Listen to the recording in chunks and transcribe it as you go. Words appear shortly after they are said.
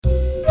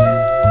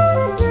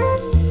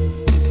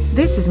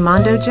This is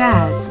Mondo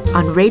Jazz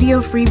on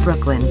Radio Free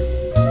Brooklyn.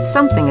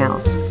 Something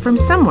else from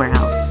somewhere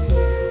else.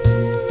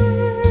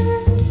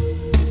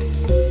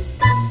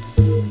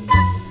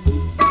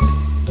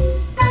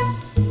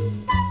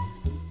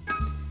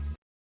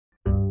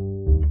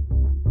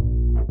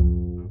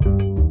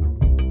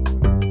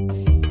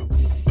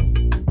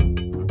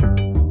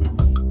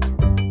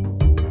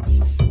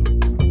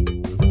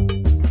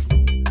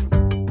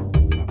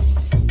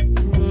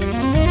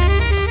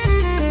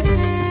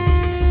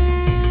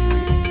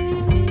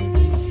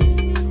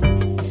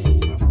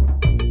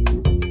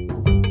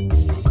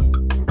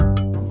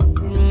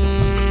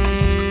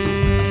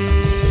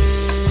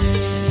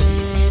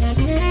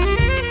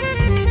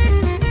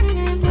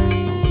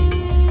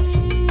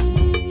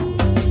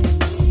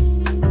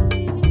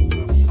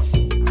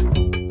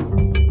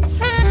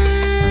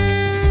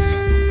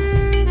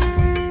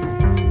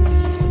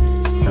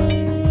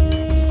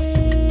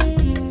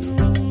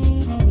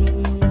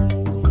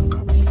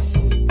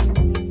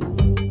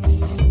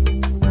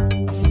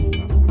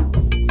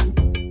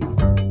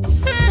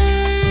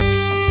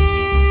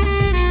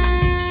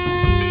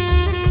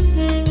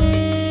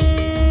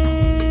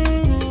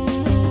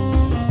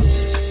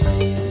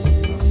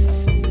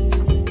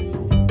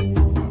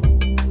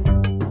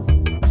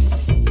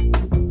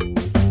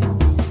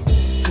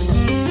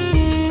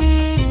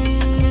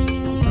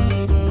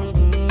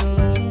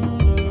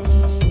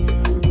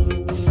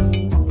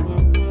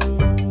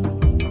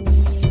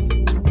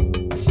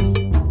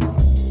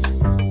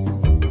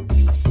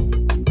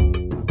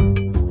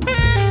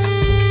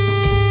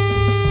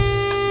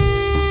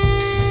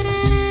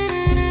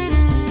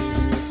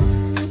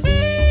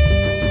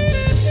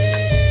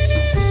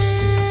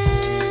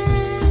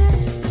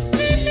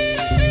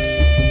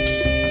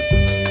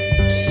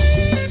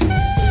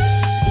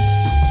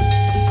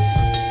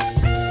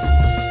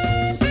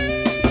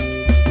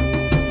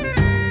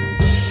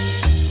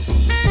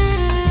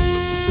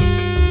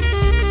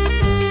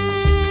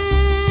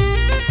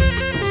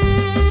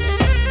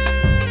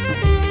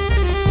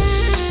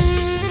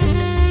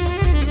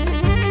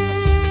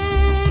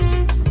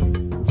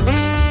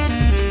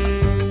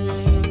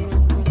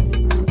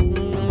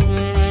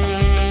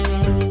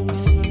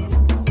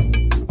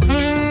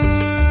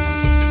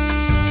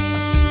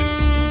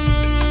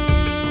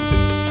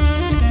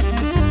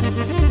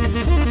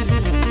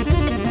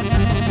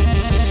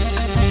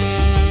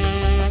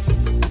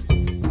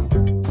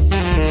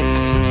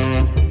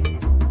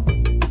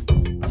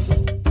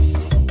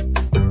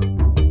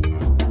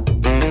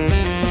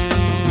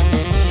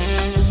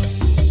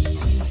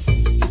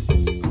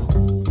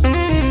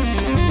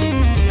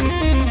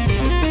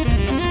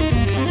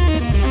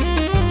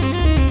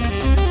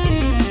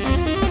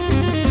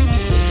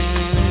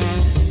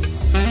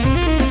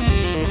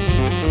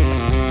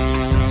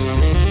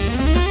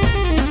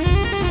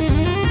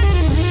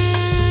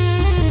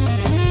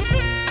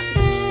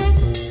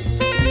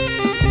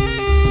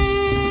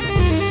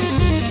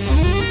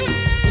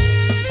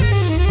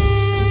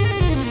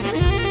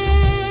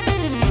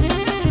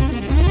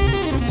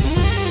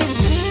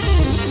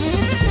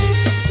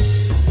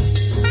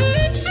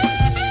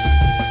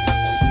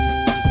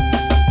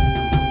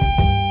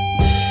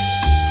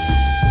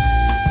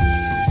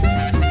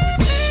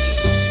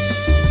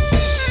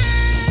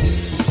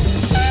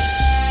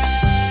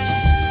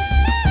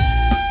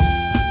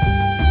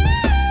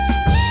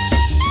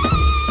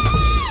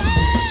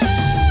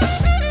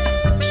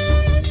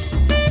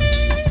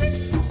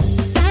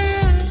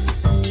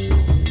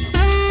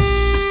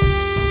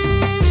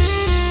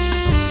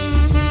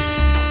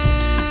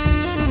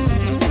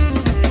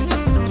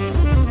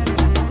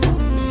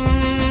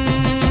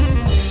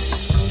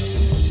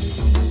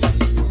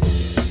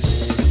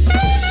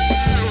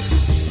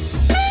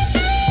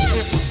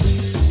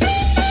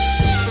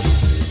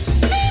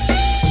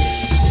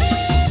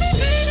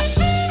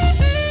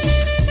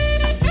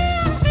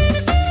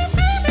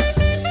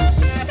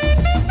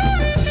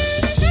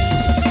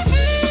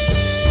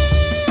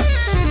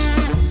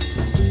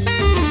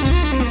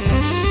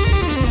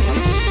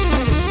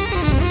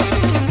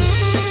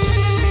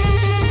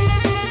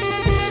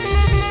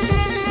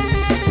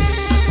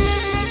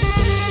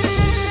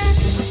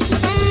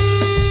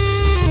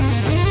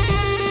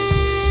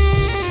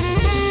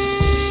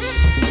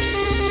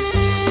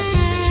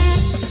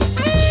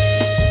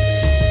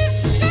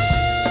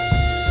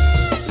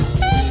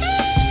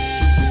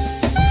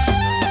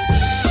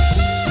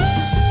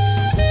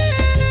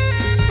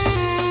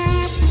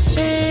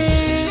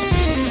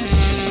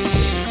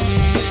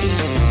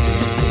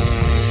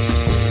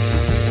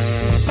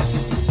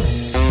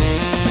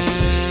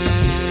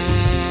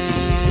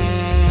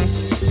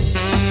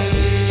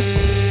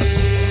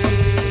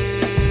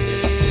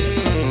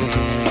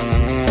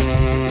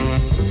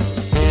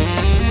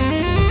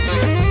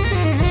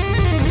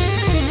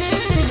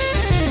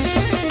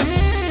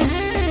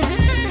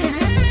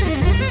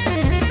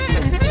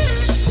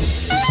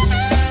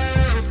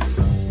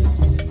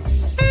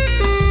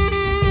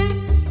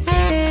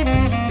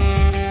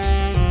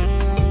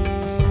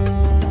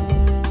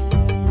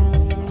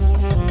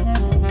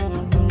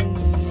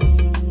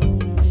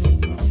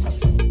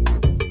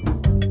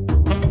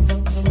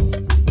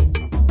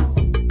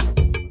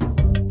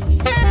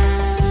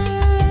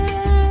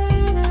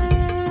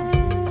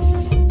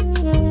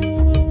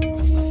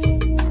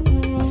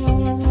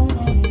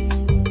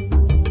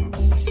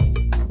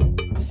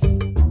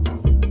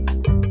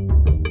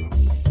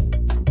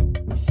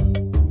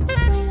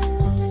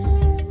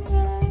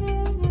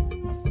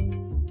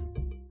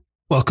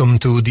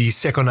 Welcome to the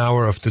second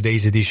hour of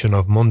today's edition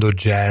of Mondo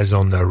Jazz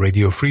on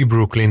Radio Free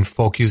Brooklyn,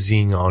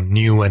 focusing on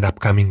new and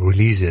upcoming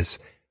releases.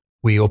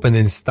 We opened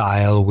in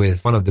style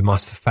with one of the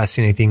most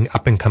fascinating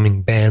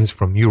up-and-coming bands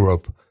from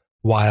Europe,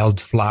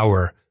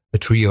 Wildflower, a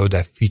trio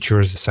that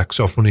features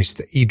saxophonist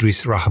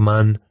Idris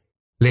Rahman,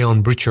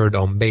 Leon Pritchard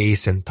on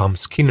bass, and Tom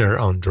Skinner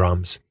on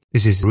drums.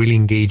 This is really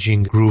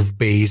engaging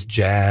groove-based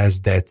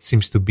jazz that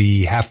seems to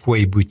be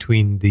halfway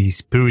between the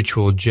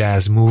spiritual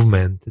jazz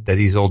movement that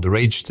is all the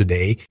rage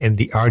today and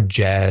the art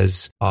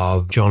jazz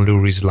of John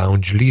Lurie's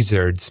Lounge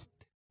Lizards.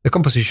 The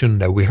composition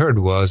that we heard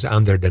was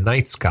Under the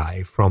Night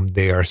Sky from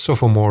their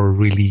sophomore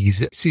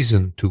release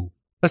Season 2.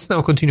 Let's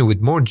now continue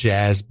with more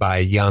jazz by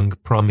young,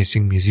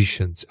 promising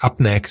musicians. Up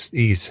next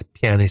is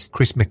pianist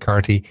Chris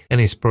McCarthy and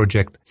his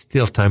project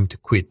Still Time to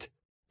Quit.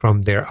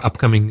 From their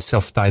upcoming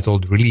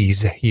self-titled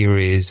release, here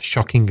is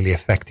Shockingly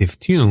Effective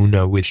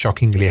Tune with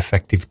shockingly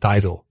effective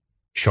title.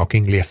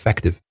 Shockingly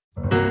Effective.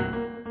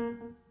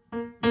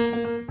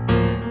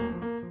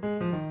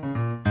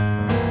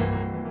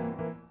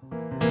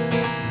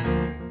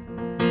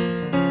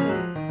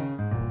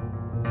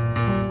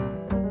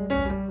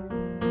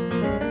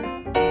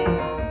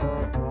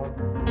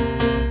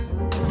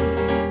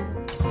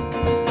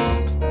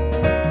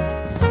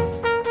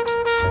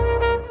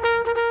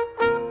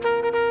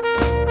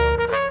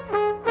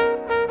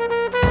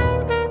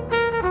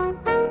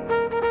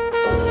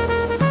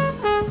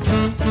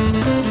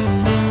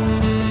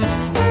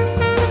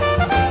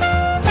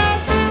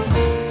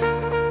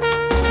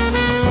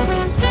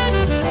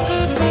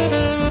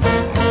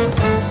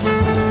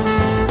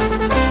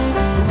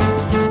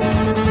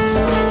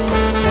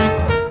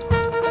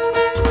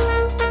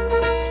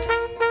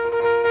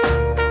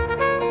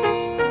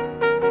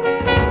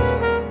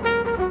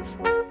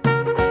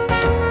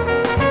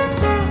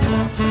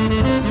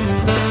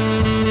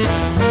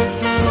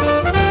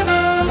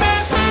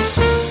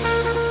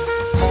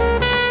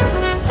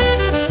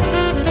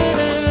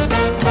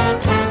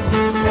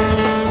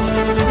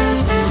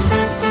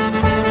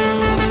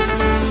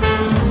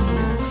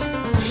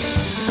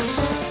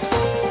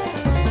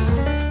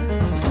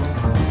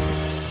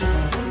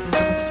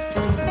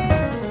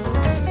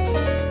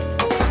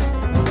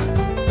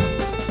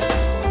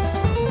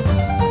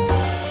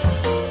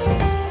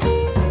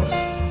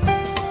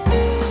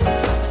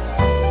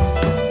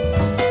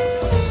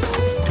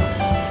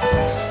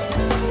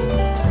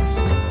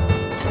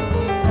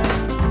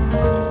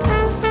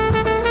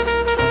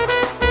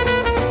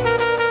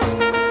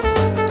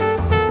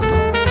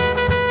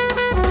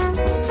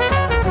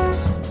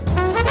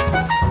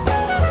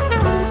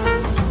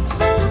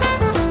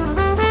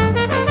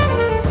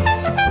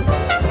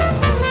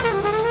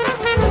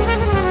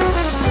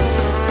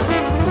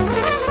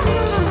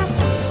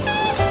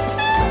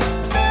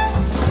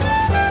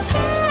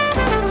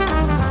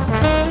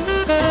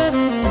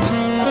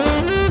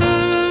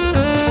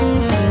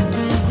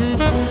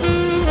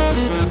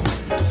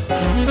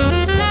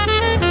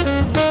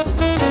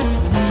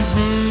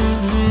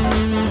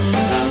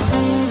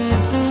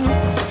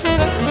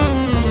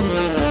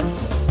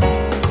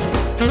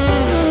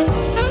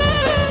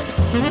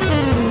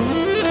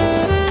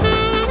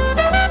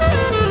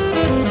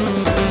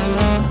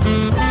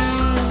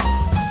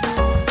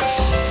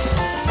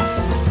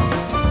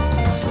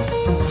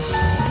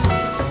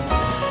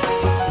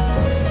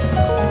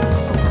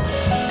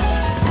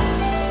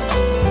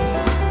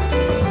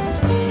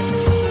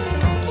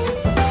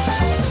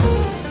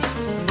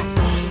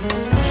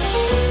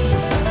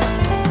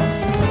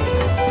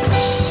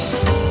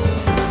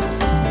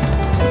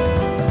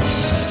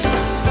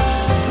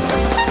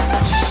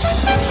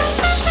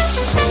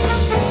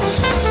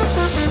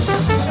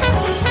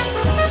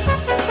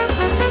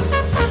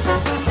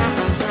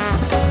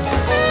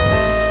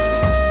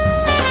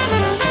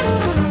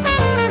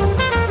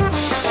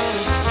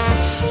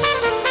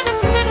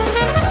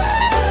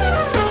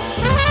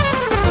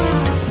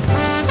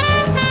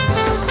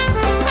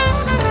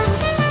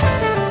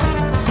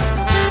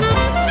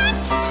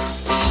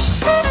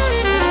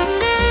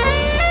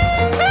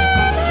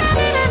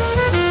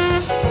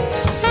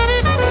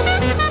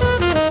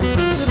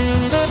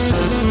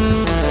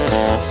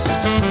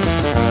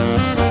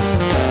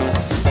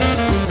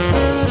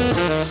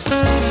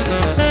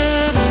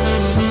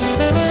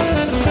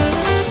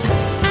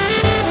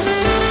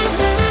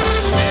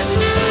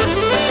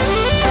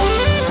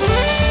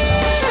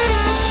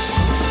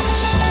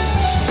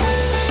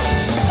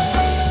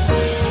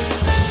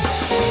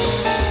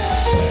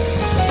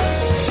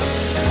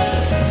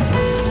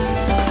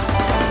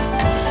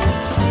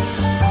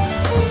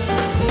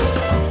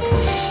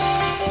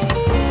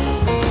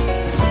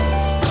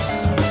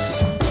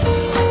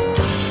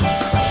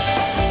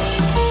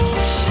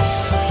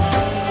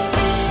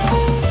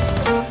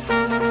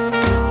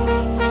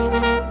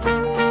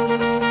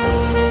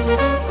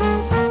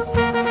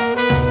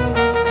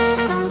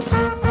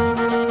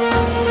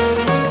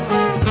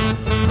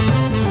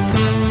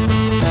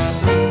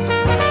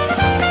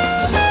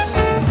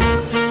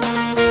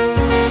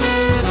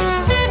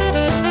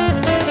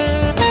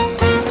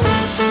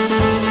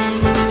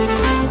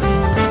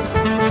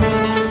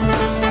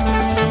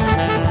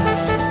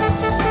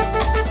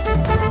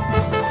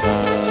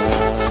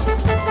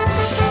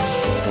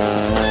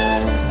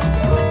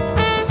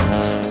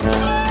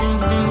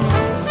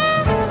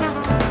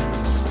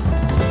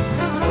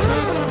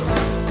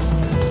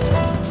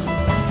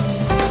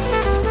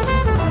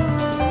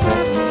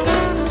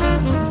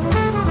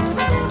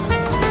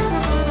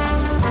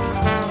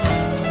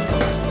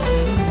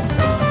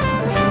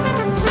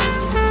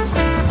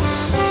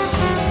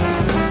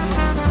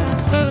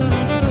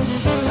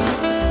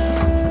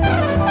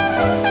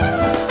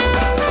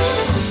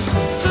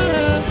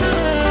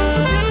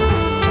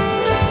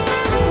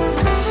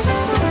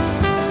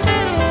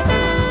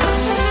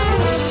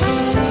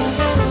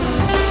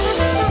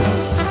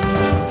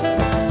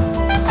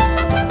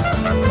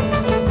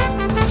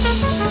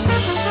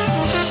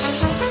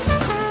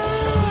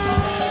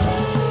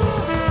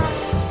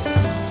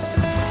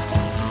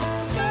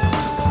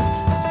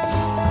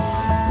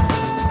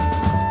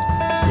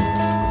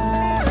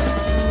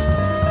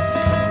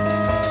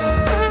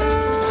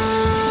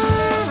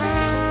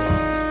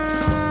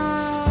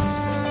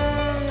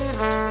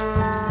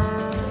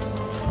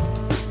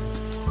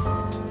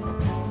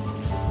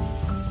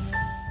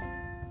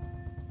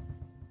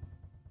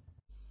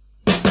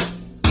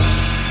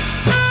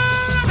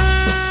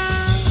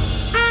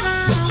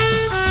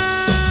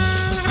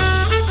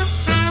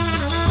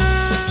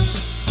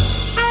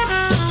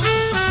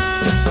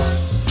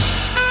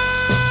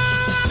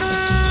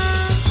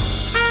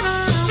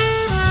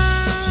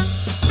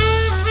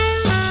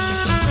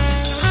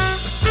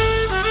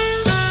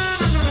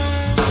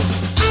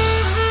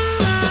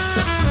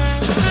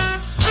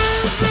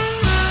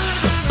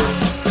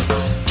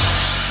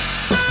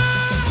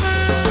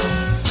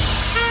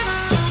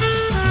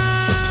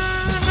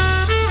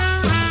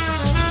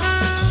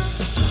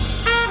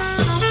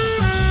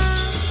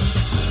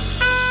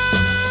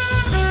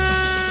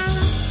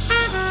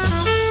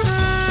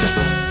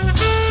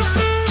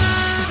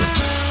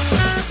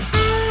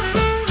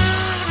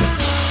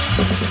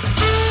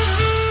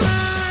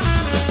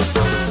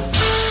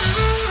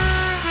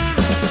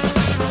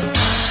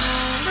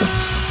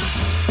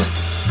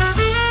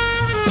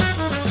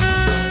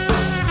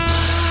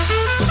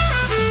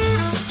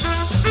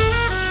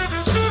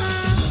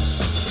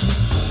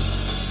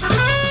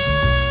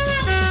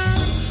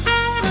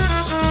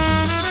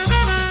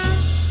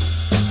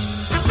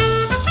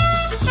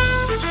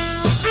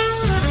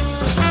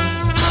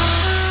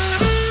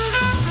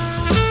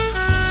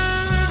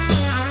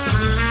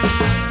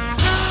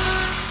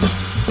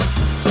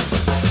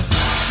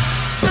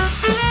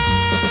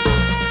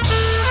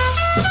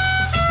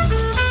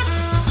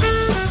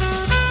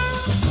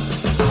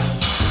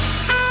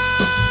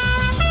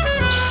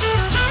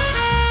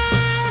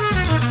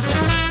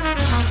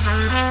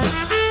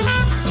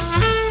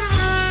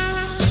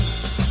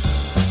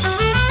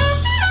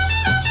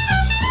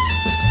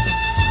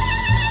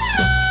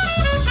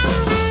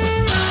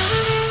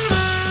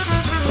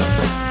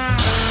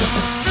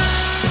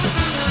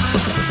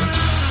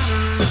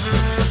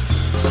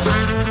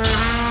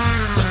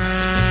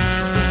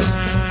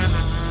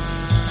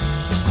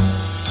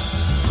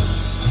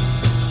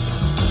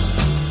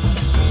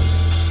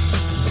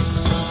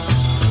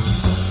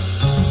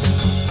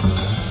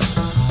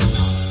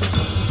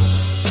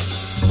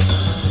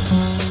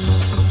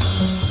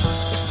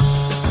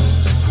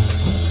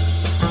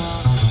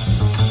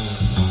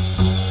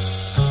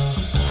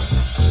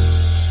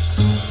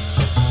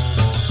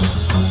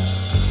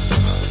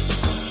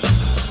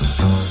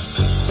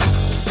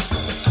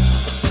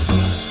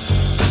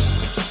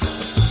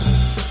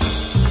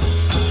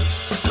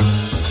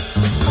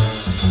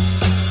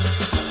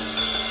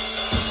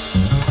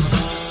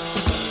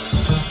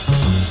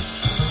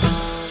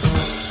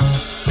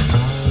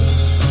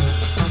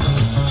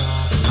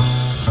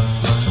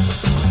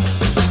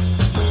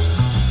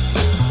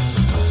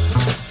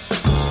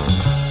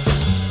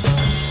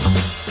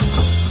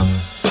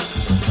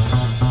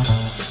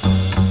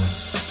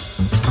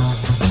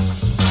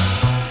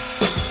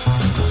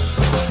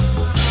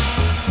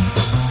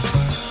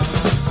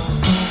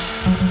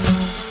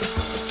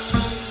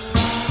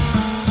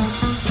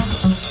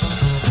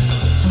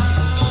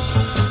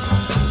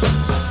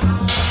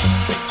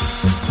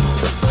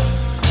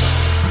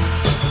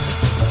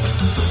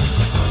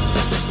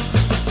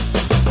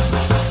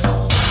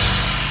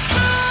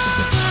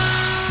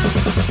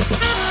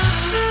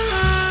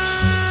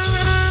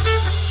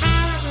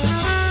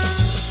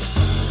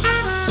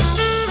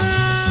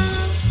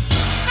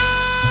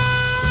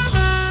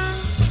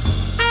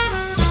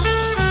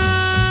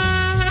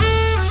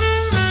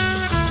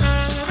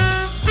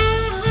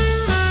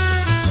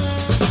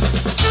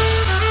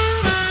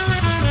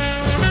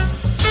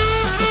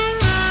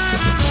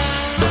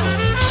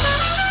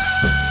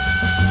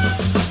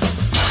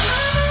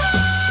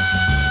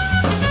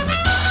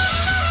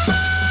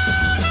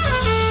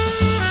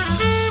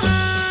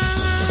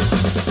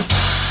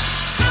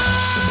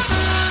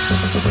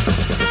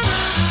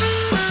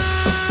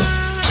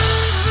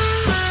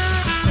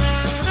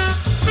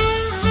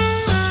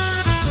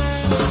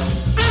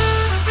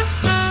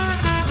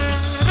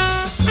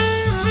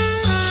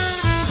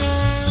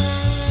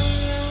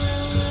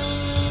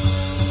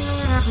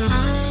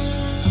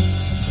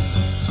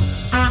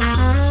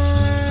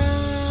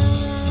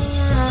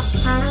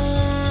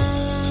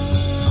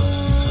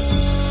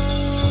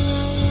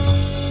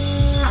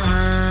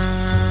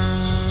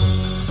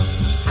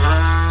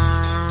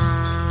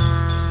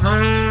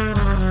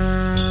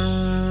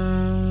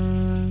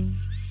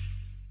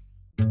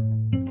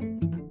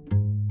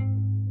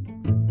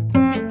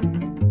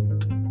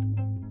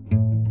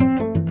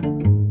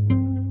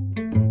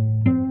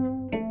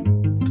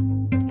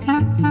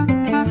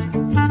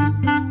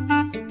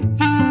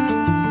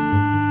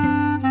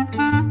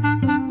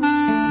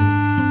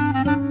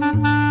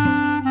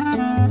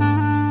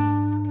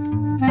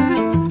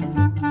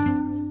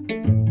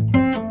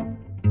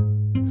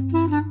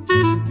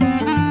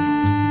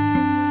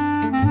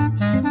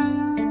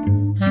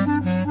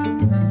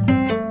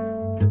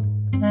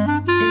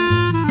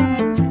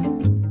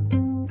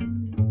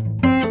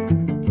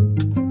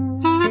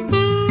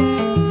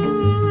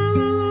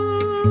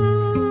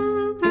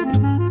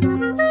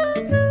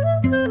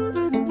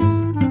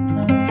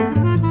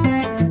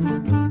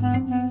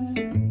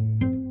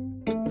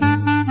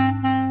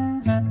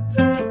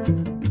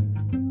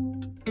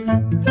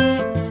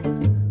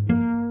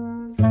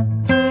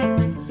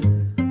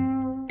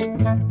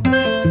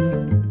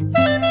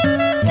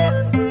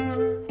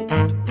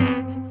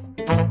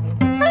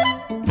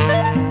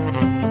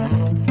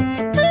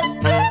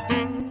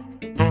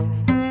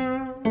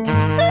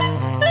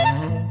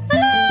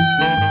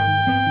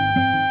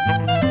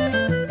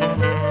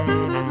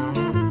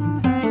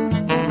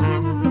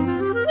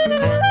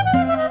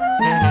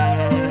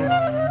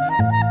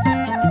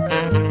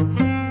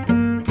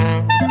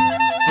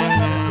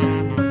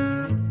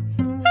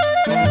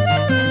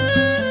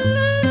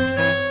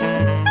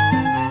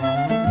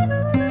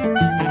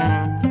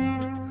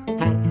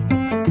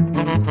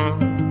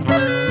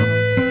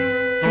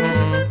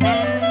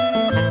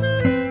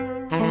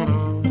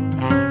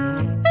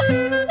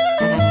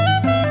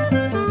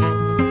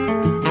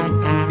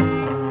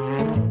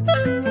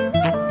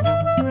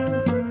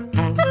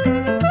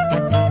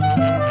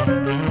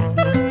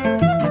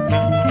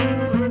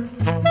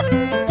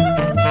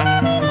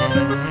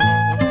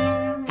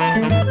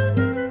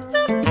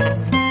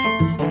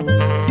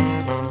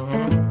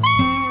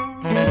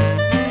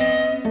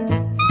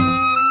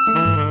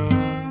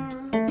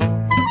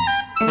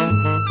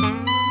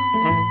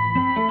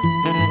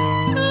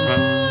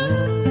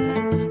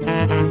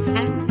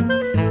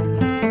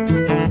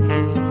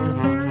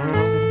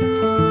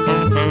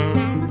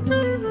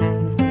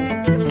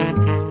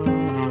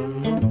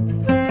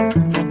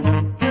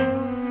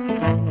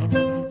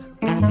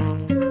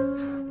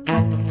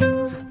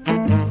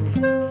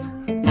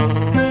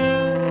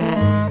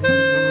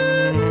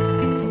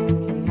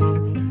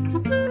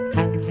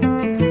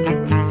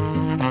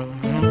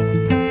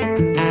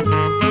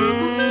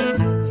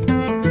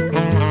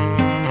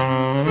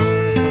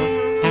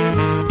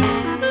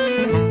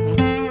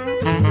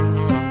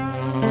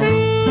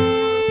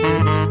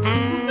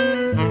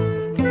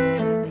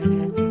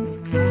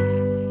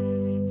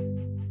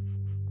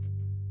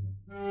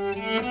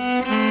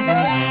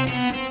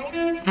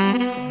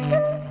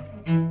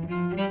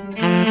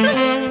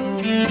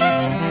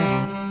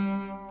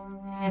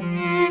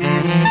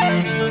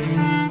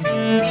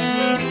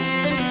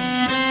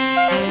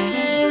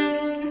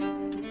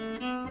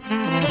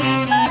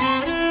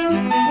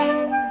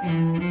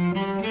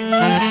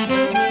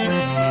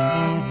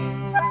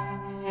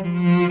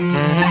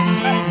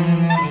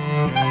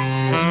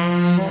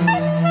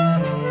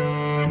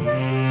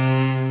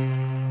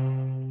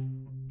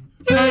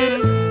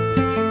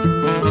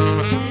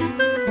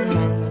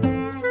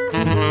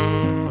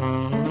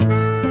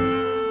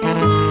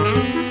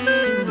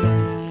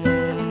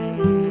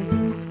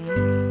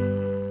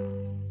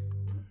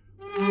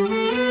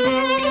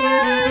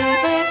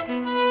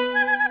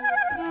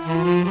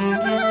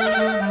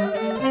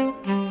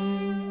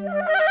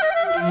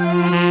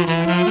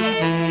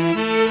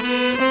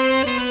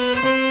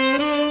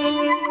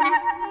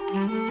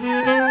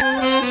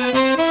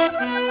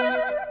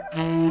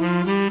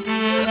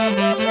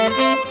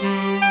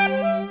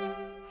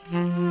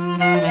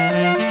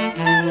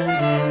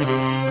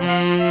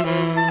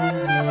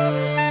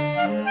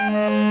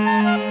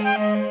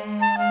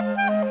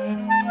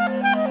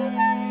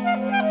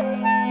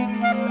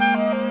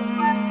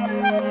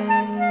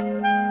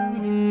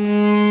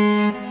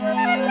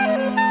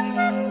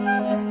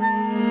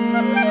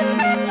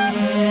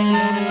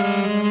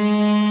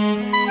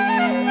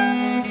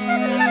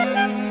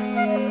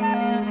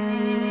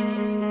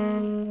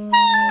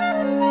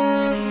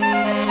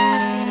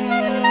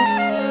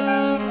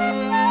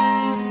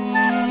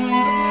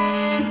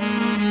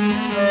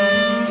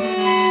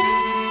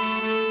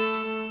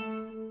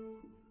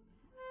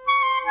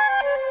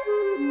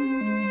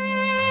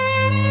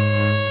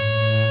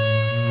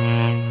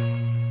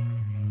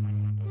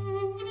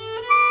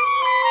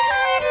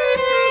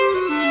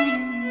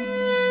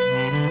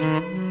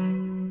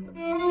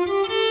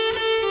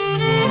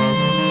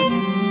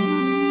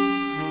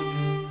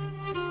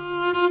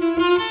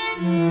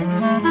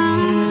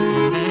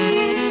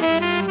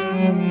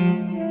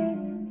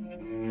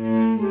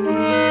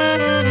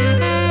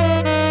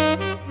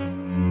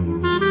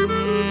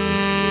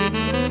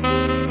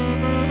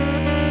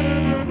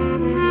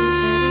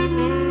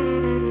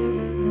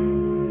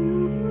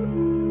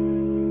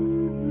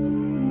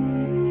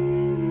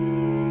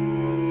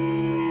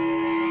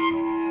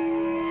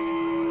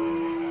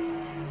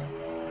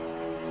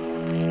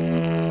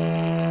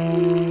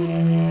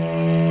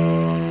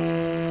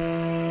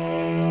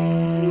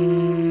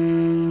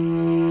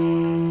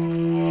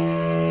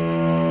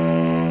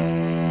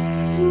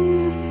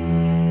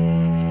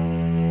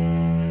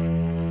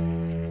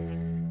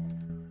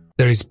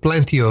 is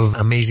plenty of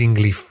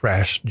amazingly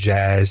fresh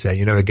jazz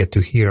you never get to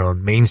hear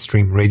on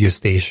mainstream radio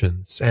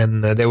stations,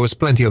 and there was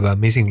plenty of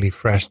amazingly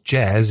fresh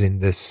jazz in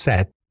this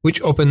set,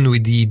 which opened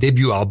with the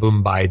debut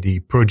album by the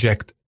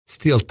project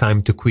Still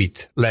Time to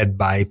Quit, led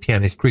by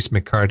pianist Chris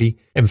McCarty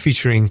and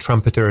featuring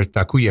trumpeter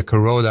Takuya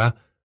Kuroda,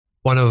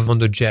 one of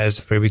Mondo Jazz's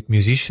favorite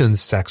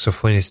musicians,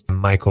 saxophonist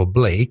Michael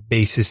Blake,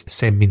 bassist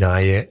Sam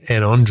Minaye,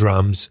 and on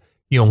drums,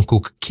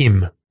 Youngkook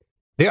Kim.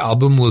 Their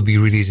album will be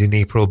released in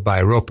April by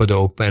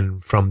Rope-a-Dope,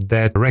 and from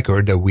that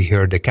record we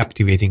heard a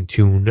captivating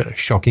tune,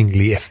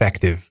 Shockingly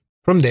Effective.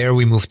 From there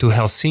we moved to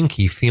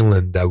Helsinki,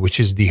 Finland, which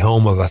is the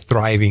home of a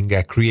thriving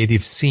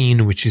creative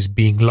scene which is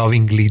being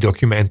lovingly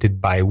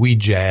documented by We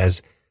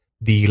Jazz,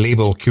 the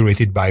label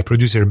curated by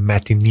producer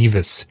Matti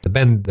Nieves. The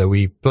band that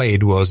we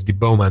played was the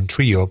Bowman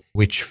Trio,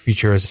 which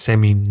features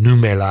Semi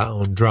Numela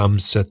on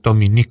drums,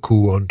 Tommi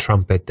Niku on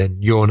trumpet,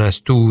 and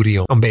Jonas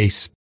Turi on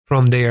bass.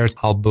 From their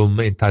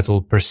album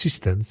entitled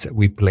Persistence,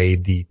 we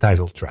played the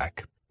title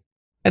track.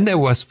 And that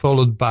was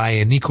followed by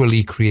an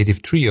equally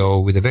creative trio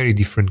with a very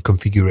different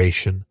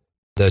configuration.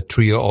 The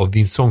trio of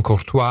Vincent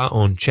Courtois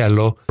on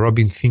cello,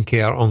 Robin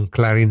Finker on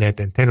clarinet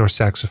and tenor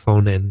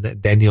saxophone,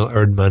 and Daniel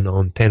Erdmann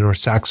on tenor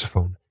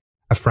saxophone,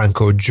 a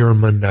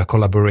Franco-German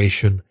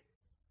collaboration.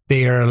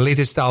 Their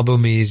latest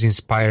album is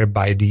inspired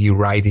by the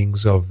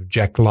writings of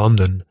Jack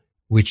London,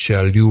 which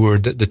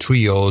lured the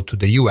trio to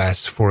the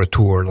US for a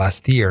tour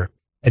last year.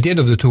 At the end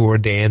of the tour,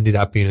 they ended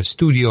up in a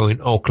studio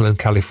in Oakland,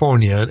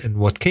 California, and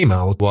what came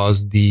out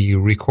was the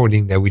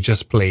recording that we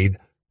just played,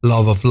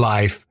 Love of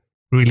Life,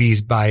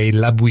 released by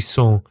La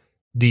Buisson,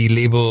 the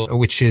label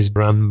which is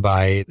run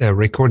by a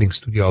recording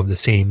studio of the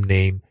same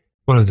name,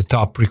 one of the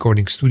top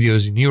recording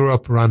studios in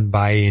Europe, run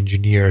by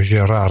engineer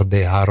Gérard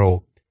de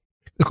Haro.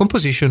 The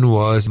composition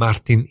was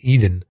Martin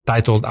Eden,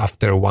 titled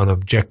after one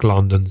of Jack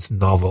London's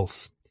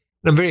novels.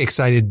 I'm very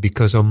excited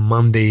because on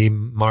Monday,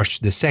 March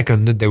the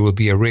 2nd, there will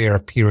be a rare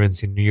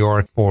appearance in New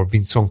York for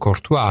Vincent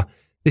Courtois,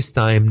 this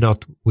time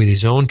not with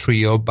his own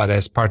trio, but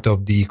as part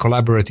of the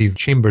collaborative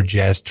chamber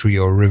jazz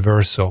trio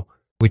Reverso,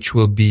 which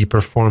will be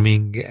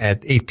performing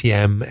at 8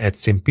 p.m. at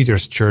St.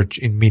 Peter's Church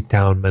in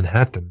Midtown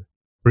Manhattan.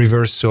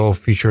 Reverso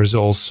features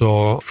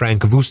also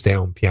Frank Wuste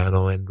on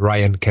piano and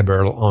Ryan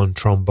Keberl on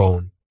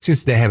trombone.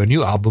 Since they have a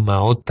new album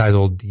out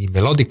titled The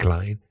Melodic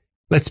Line,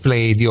 let's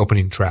play the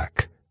opening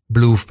track,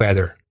 Blue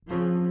Feather.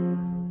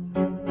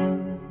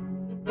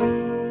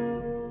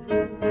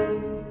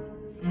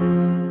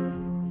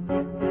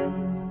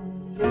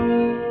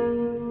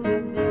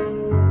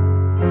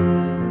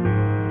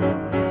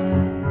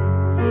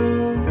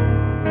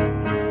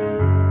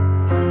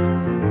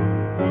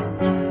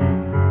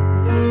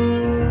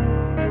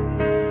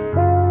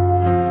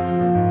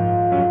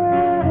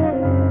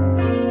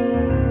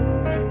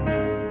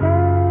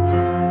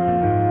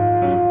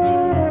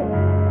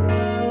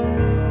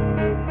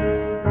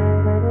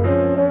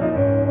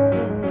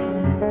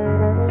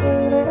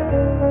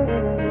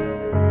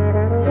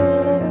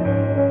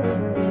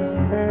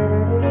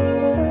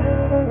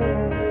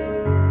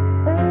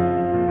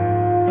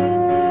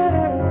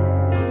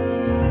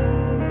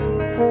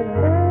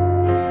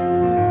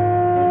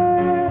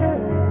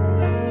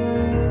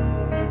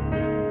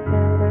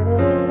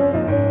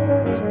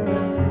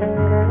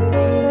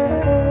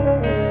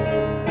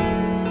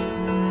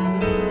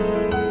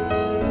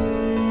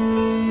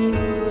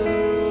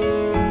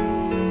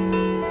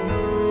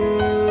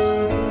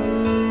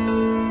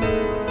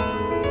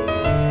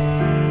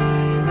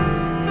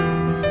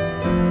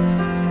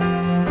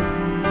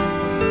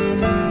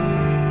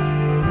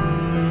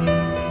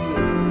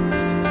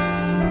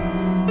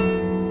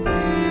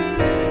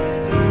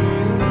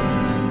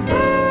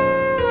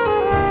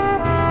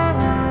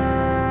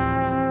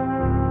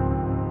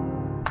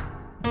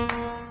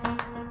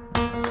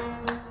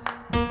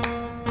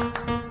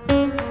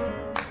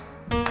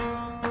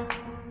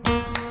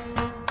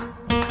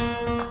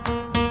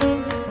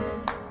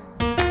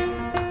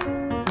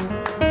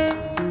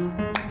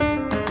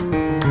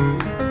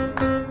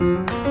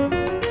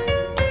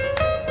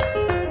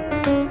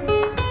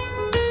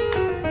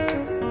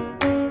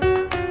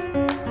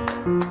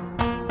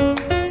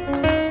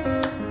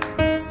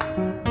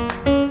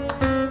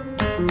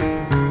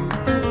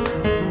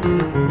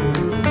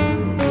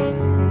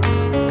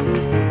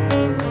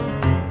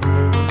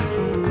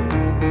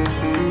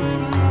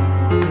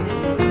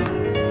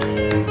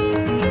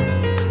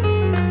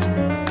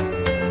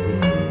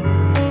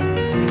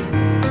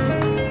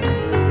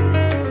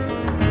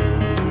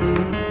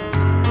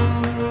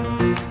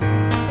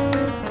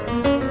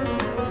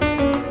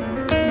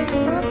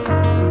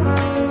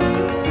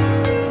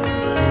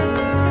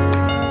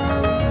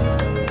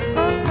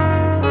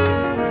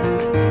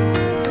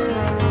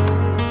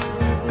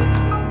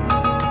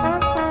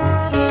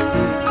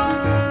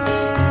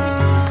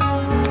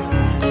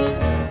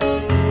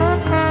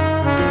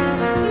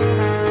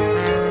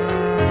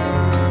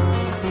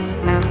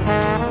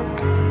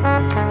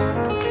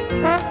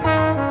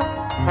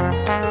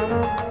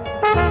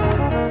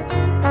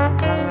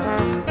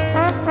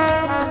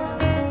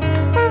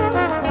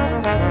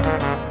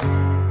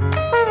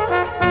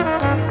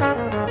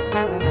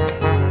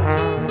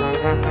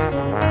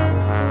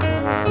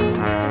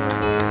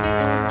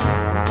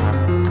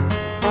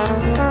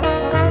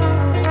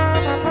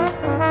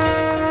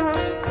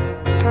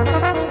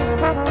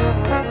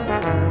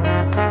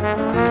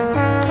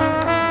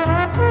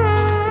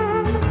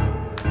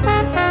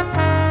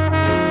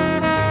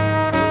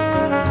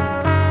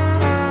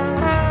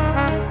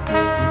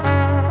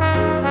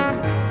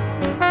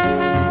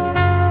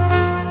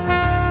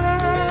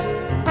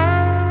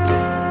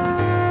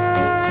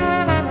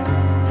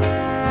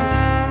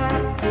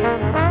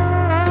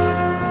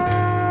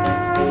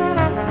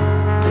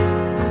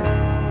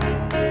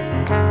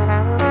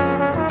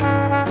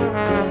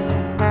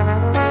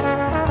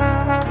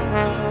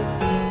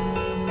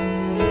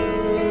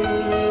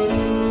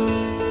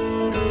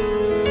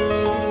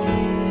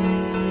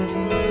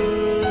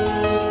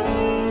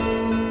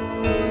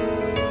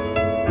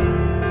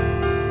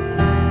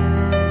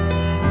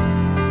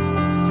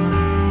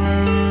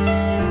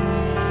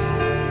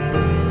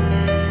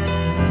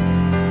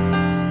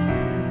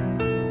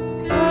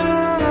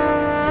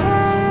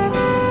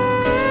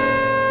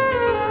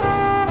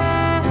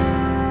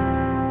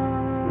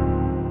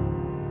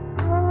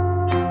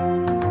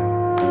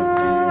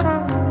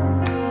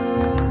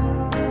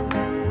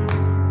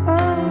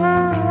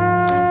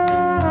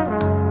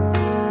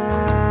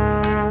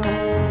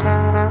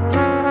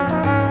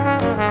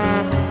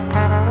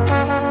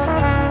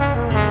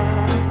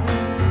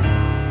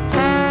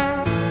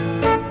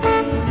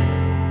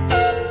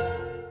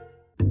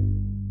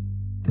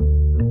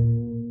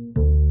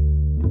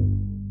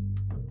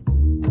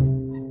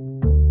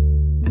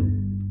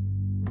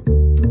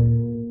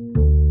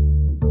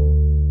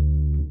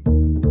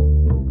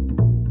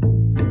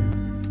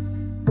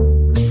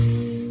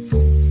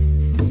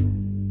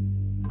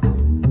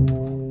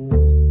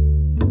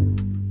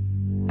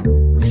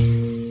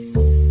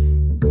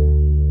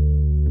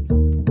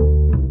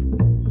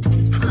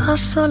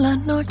 paso las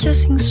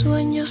noches sin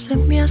sueños, se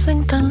me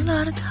hacen tan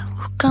largas,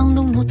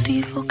 buscando un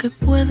motivo que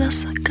pueda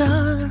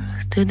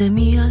sacarte de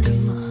mi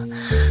alma.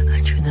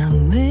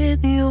 Ayúdame,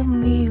 Dios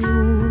mío.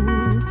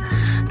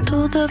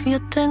 Todavía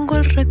tengo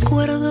el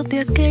recuerdo de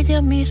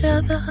aquella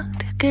mirada,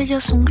 de aquella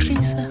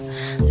sonrisa,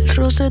 del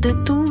roce de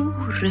tu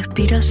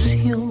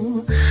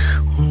respiración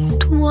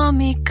junto a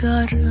mi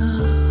cara.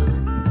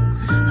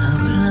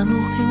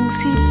 Hablamos en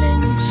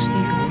silencio,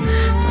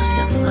 no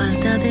hacía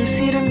falta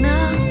decir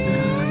nada.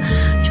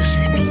 Yo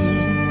sé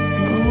bien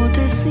cómo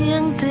te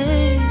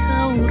sientes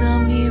ahora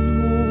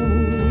mismo.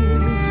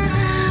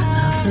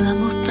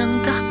 Hablamos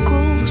tantas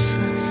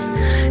cosas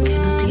que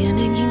no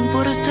tienen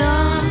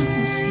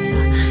importancia,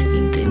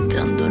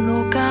 intentando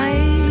no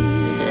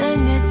caer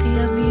en este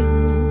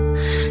abismo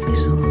que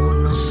somos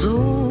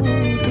nosotros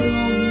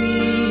mismos.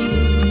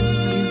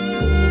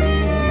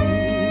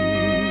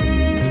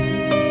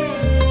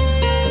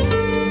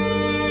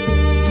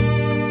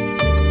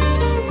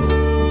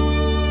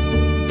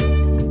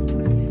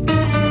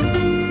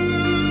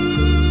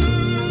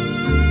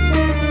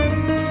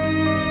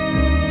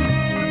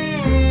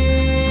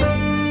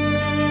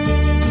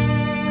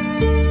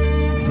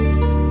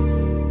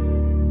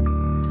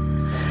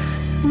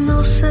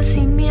 No sé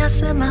si me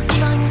hace más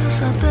daño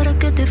saber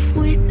que te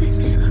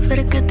fuiste,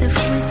 saber que te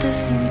fuiste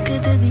sin que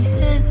te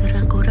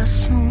dijera,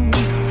 corazón,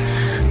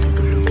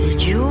 todo lo que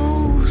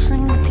yo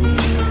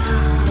sentía.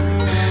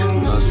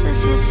 No sé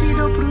si he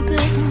sido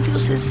prudente o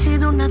si he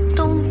sido una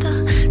tonta,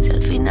 si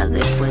al final de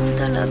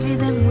cuentas la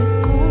vida es muy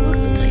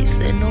corta y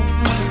se nos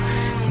va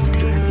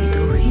entre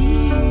olvidos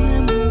y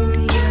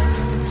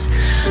memorias.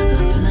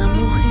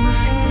 Hablamos en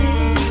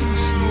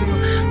silencio,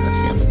 no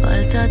hacía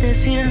falta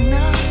decir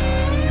nada.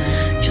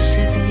 Yo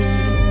sé bien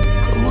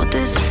cómo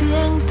te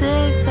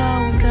sientes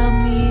ahora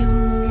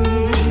mismo.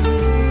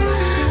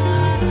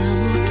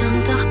 Hablamos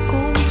tantas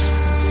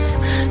cosas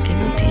que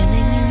no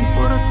tienen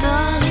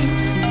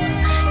importancia,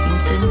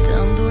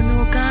 intentando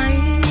no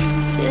caer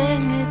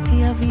en este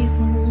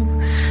abismo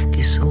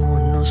que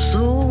somos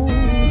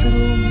nosotros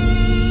mismos.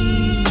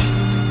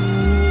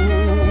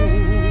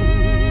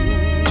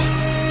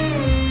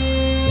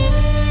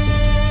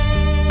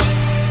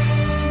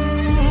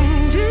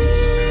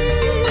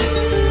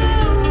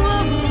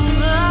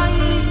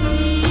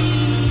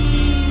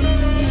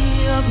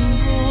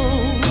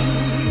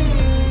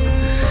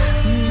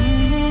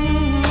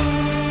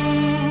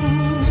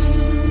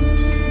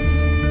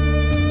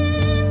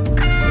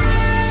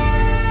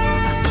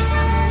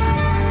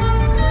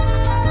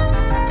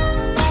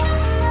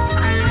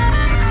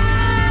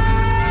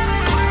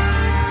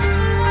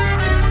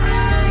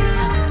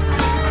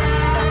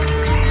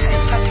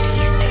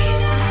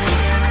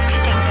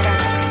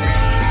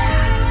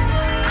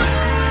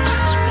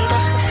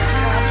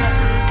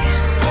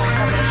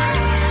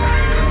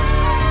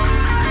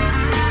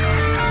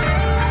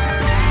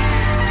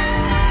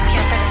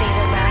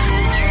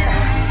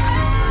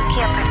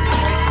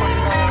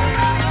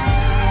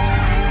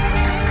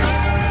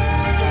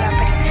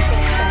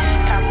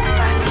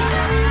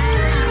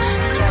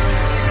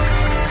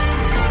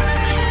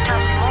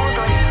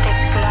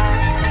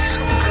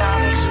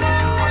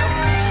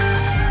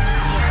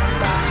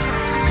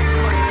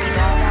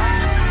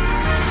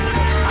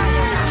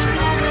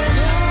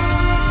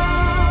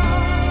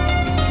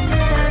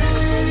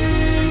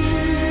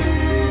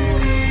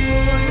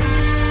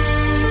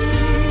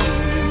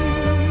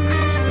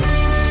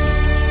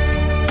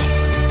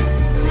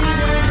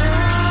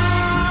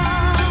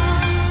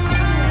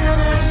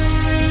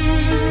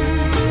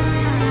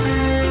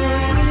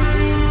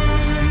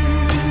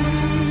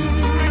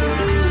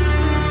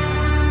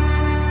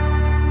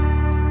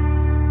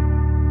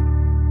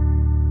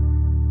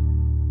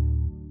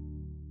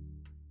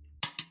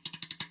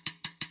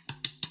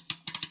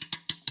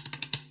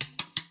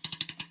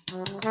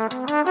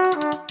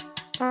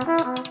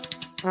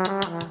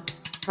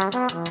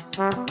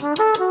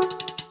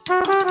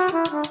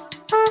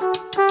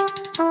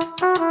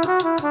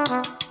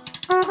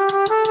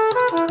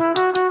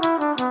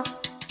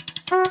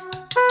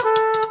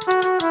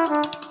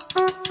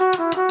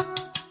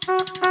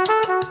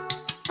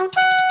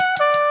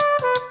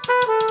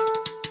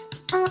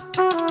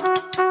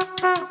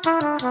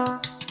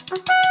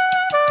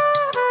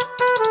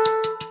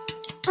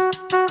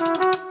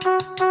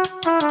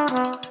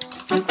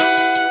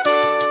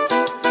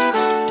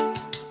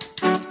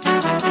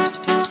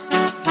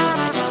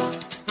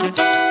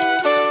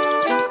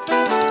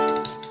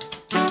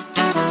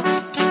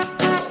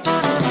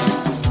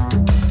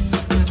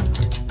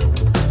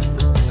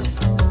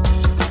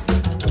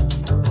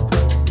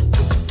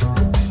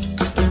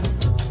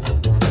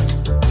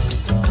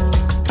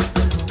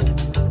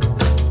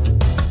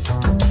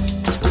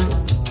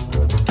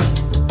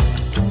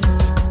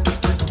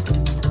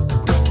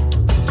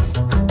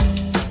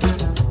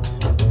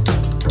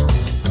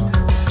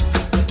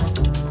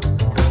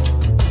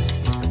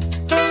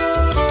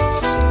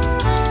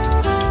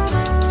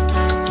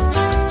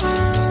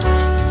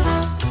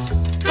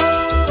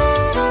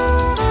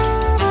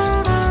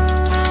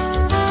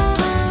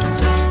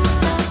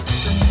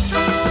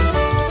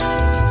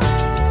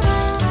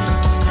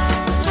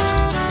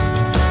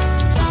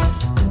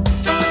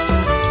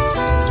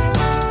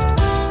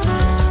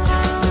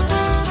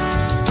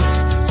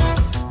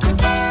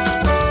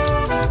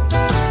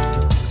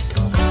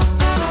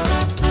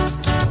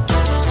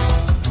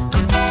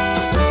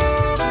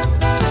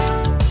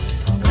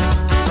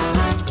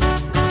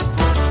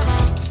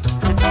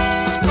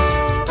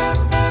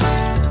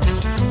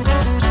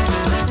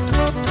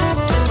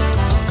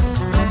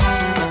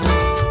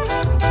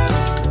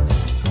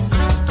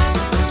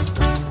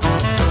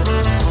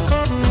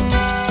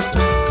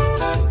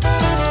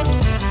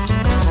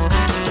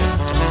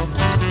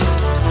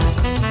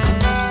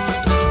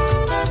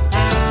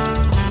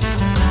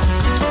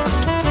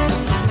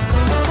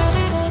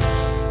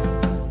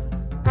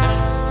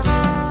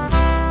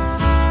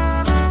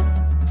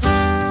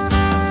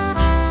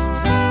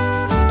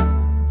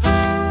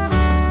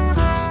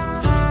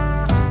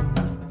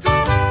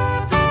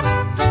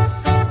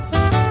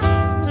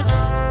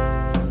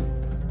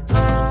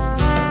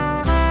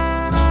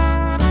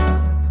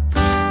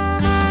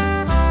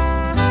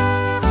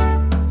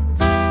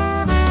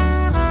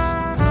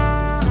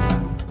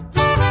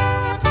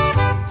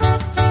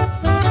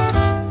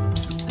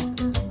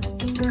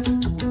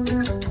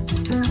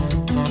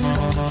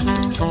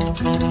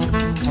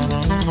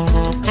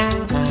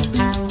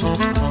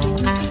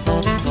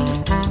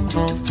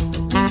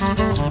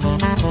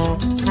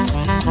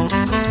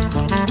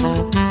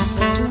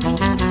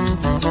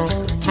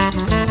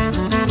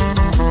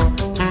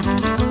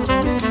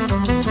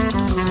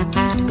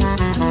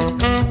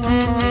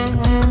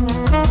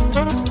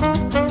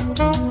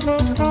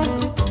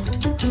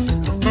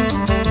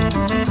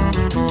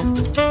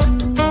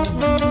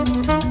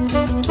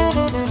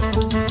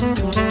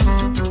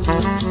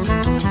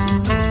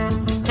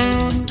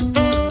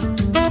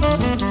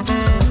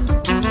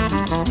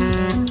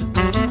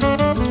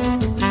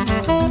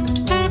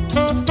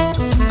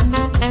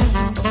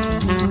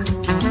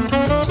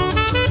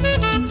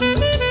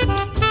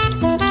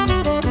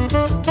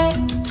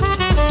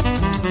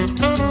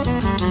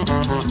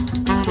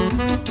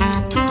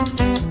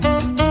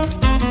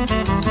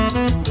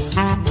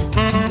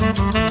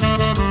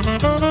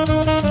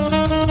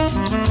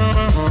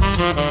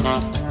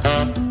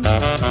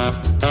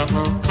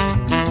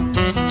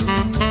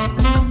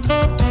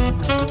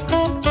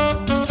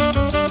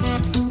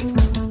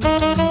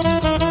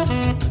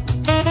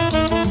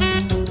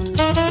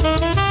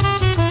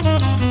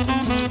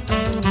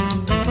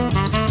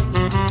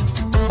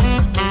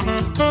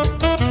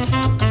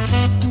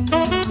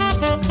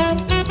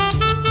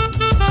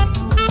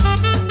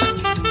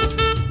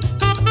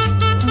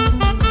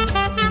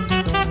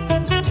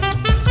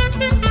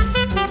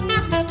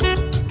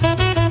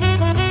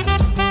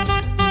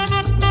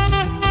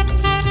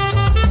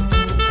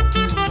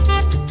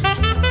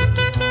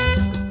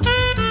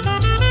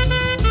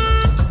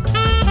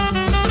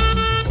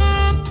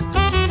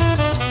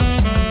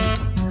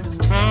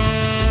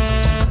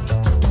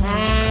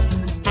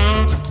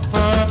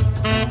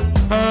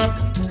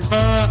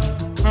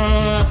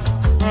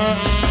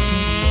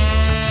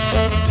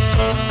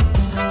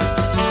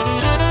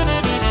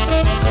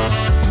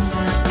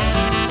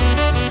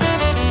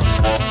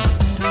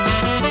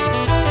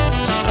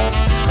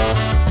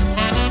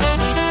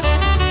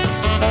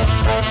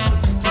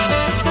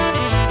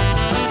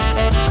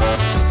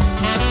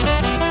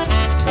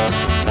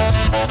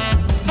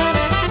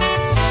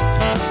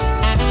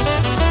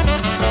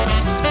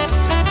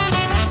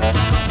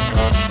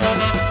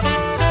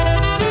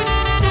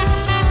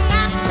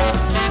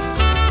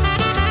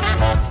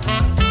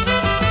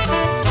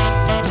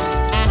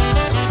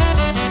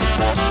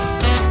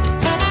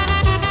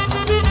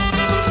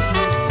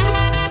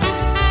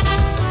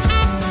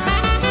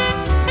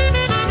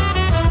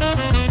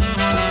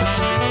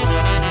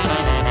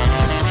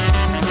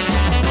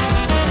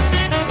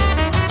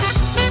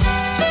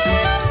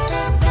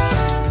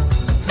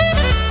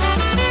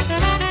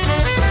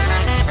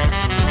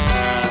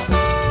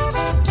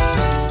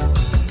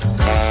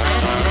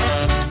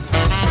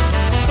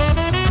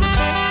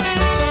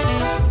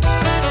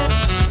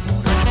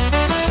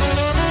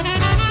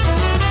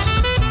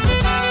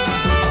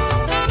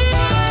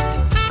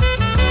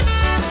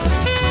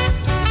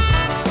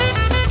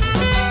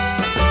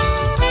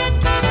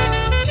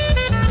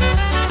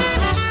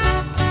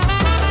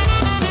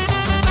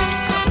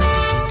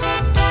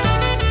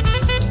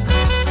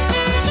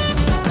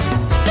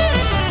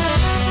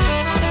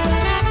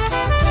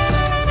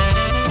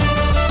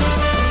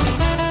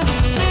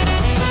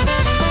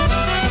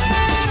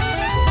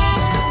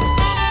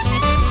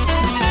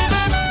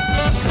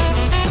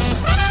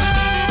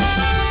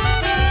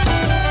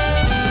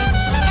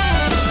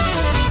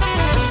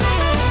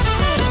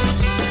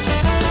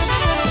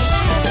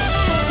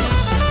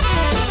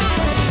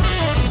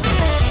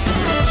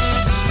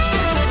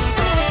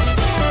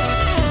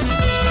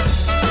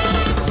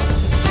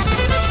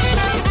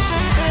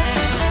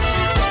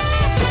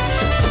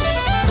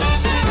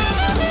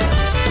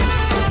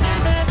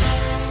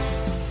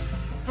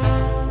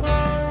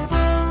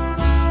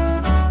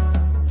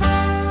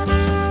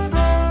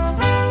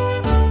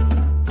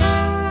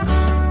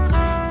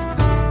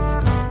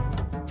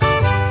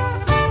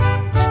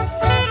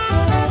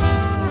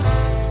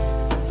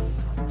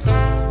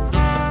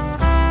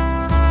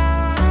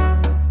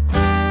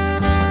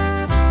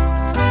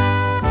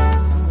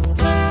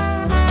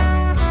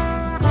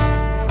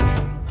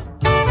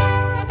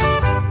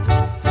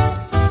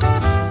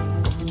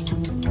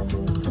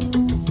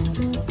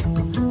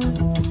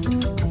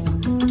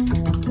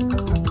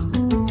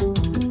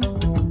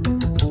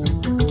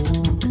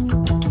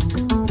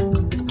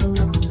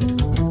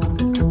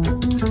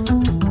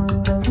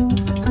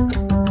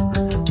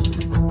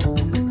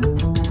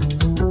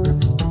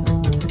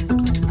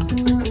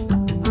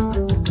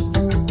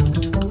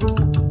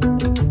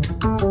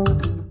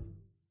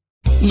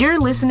 You're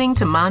listening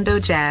to Mondo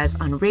Jazz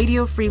on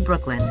Radio Free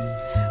Brooklyn.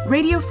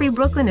 Radio Free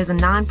Brooklyn is a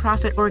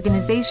nonprofit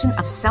organization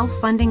of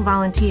self-funding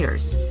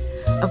volunteers.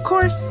 Of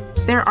course,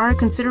 there are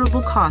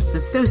considerable costs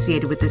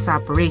associated with this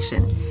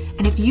operation,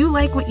 and if you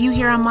like what you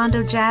hear on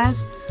Mondo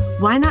Jazz,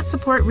 why not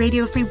support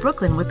Radio Free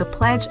Brooklyn with a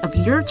pledge of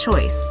your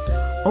choice,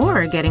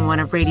 or getting one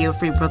of Radio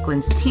Free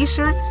Brooklyn's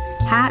t-shirts,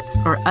 hats,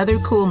 or other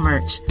cool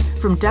merch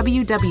from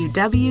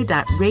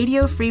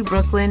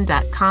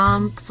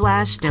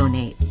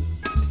www.radiofreebrooklyn.com/donate.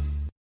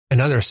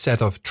 Another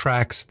set of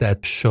tracks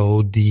that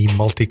show the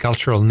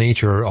multicultural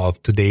nature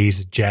of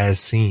today's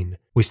jazz scene.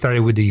 We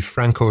started with the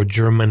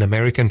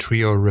Franco-German-American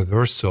trio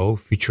Reverso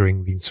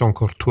featuring Vincent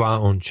Courtois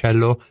on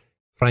cello,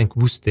 Frank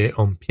Wuste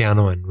on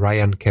piano and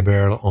Ryan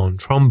Keberl on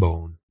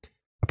trombone,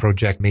 a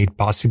project made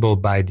possible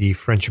by the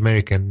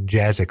French-American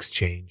Jazz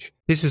Exchange.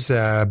 This is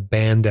a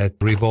band that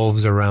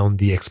revolves around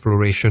the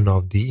exploration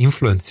of the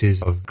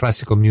influences of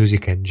classical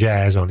music and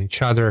jazz on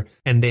each other,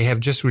 and they have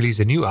just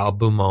released a new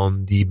album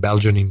on the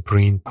Belgian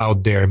imprint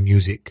Out There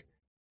Music.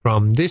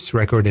 From this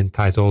record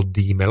entitled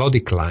The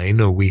Melodic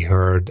Line, we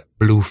heard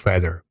Blue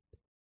Feather.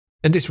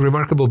 And this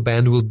remarkable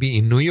band will be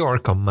in New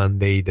York on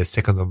Monday, the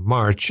 2nd of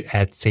March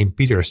at St.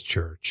 Peter's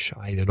Church.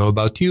 I don't know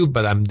about you,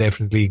 but I'm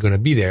definitely going to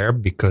be there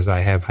because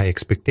I have high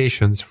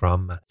expectations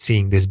from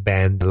seeing this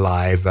band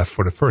live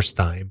for the first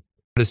time.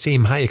 The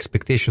same high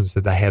expectations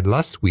that I had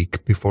last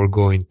week before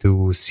going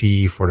to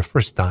see for the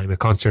first time a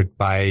concert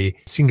by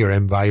singer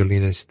and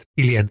violinist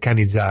Ilian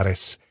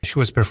Canizares. She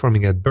was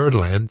performing at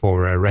Birdland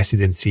for a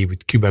residency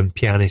with Cuban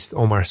pianist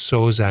Omar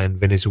Sosa and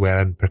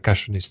Venezuelan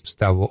percussionist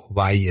Gustavo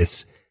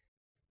Valles.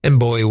 And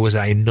boy, was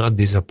I not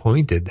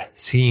disappointed.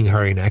 Seeing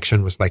her in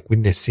action was like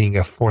witnessing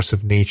a force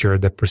of nature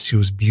that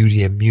pursues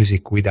beauty and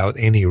music without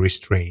any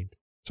restraint.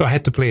 So I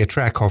had to play a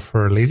track off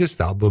her latest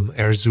album,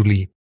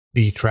 Erzuli.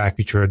 The track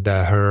featured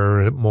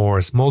her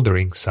more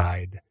smoldering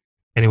side,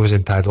 and it was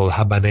entitled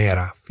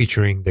Habanera,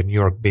 featuring the New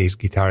York-based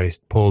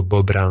guitarist Paul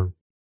Beaubrun.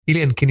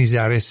 Ilian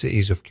Canizares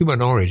is of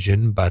Cuban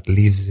origin, but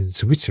lives in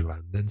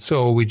Switzerland, and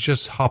so we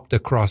just hopped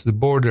across the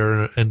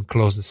border and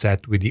closed the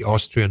set with the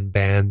Austrian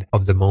band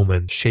of the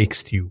moment, Shake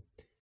Stew.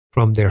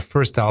 From their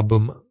first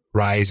album,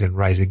 Rise and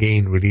Rise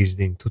Again, released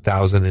in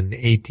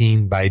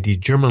 2018 by the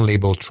German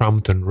label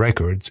Trumpton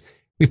Records,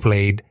 we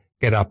played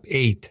Get Up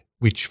 8,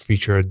 which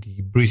featured the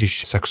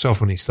British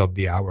saxophonist of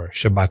the hour,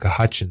 Shabaka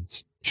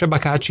Hutchings.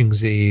 Shabaka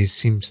Hutchings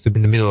seems to be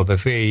in the middle of a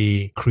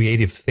very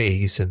creative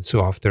phase, and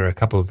so after a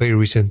couple of very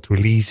recent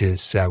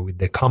releases with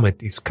The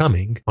Comet Is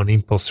Coming on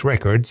Impulse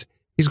Records,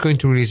 he's going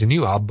to release a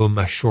new album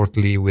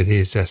shortly with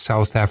his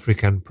South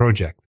African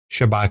project,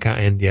 Shabaka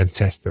and the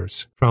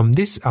Ancestors. From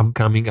this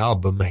upcoming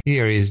album,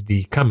 here is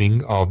The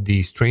Coming of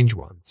the Strange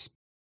Ones.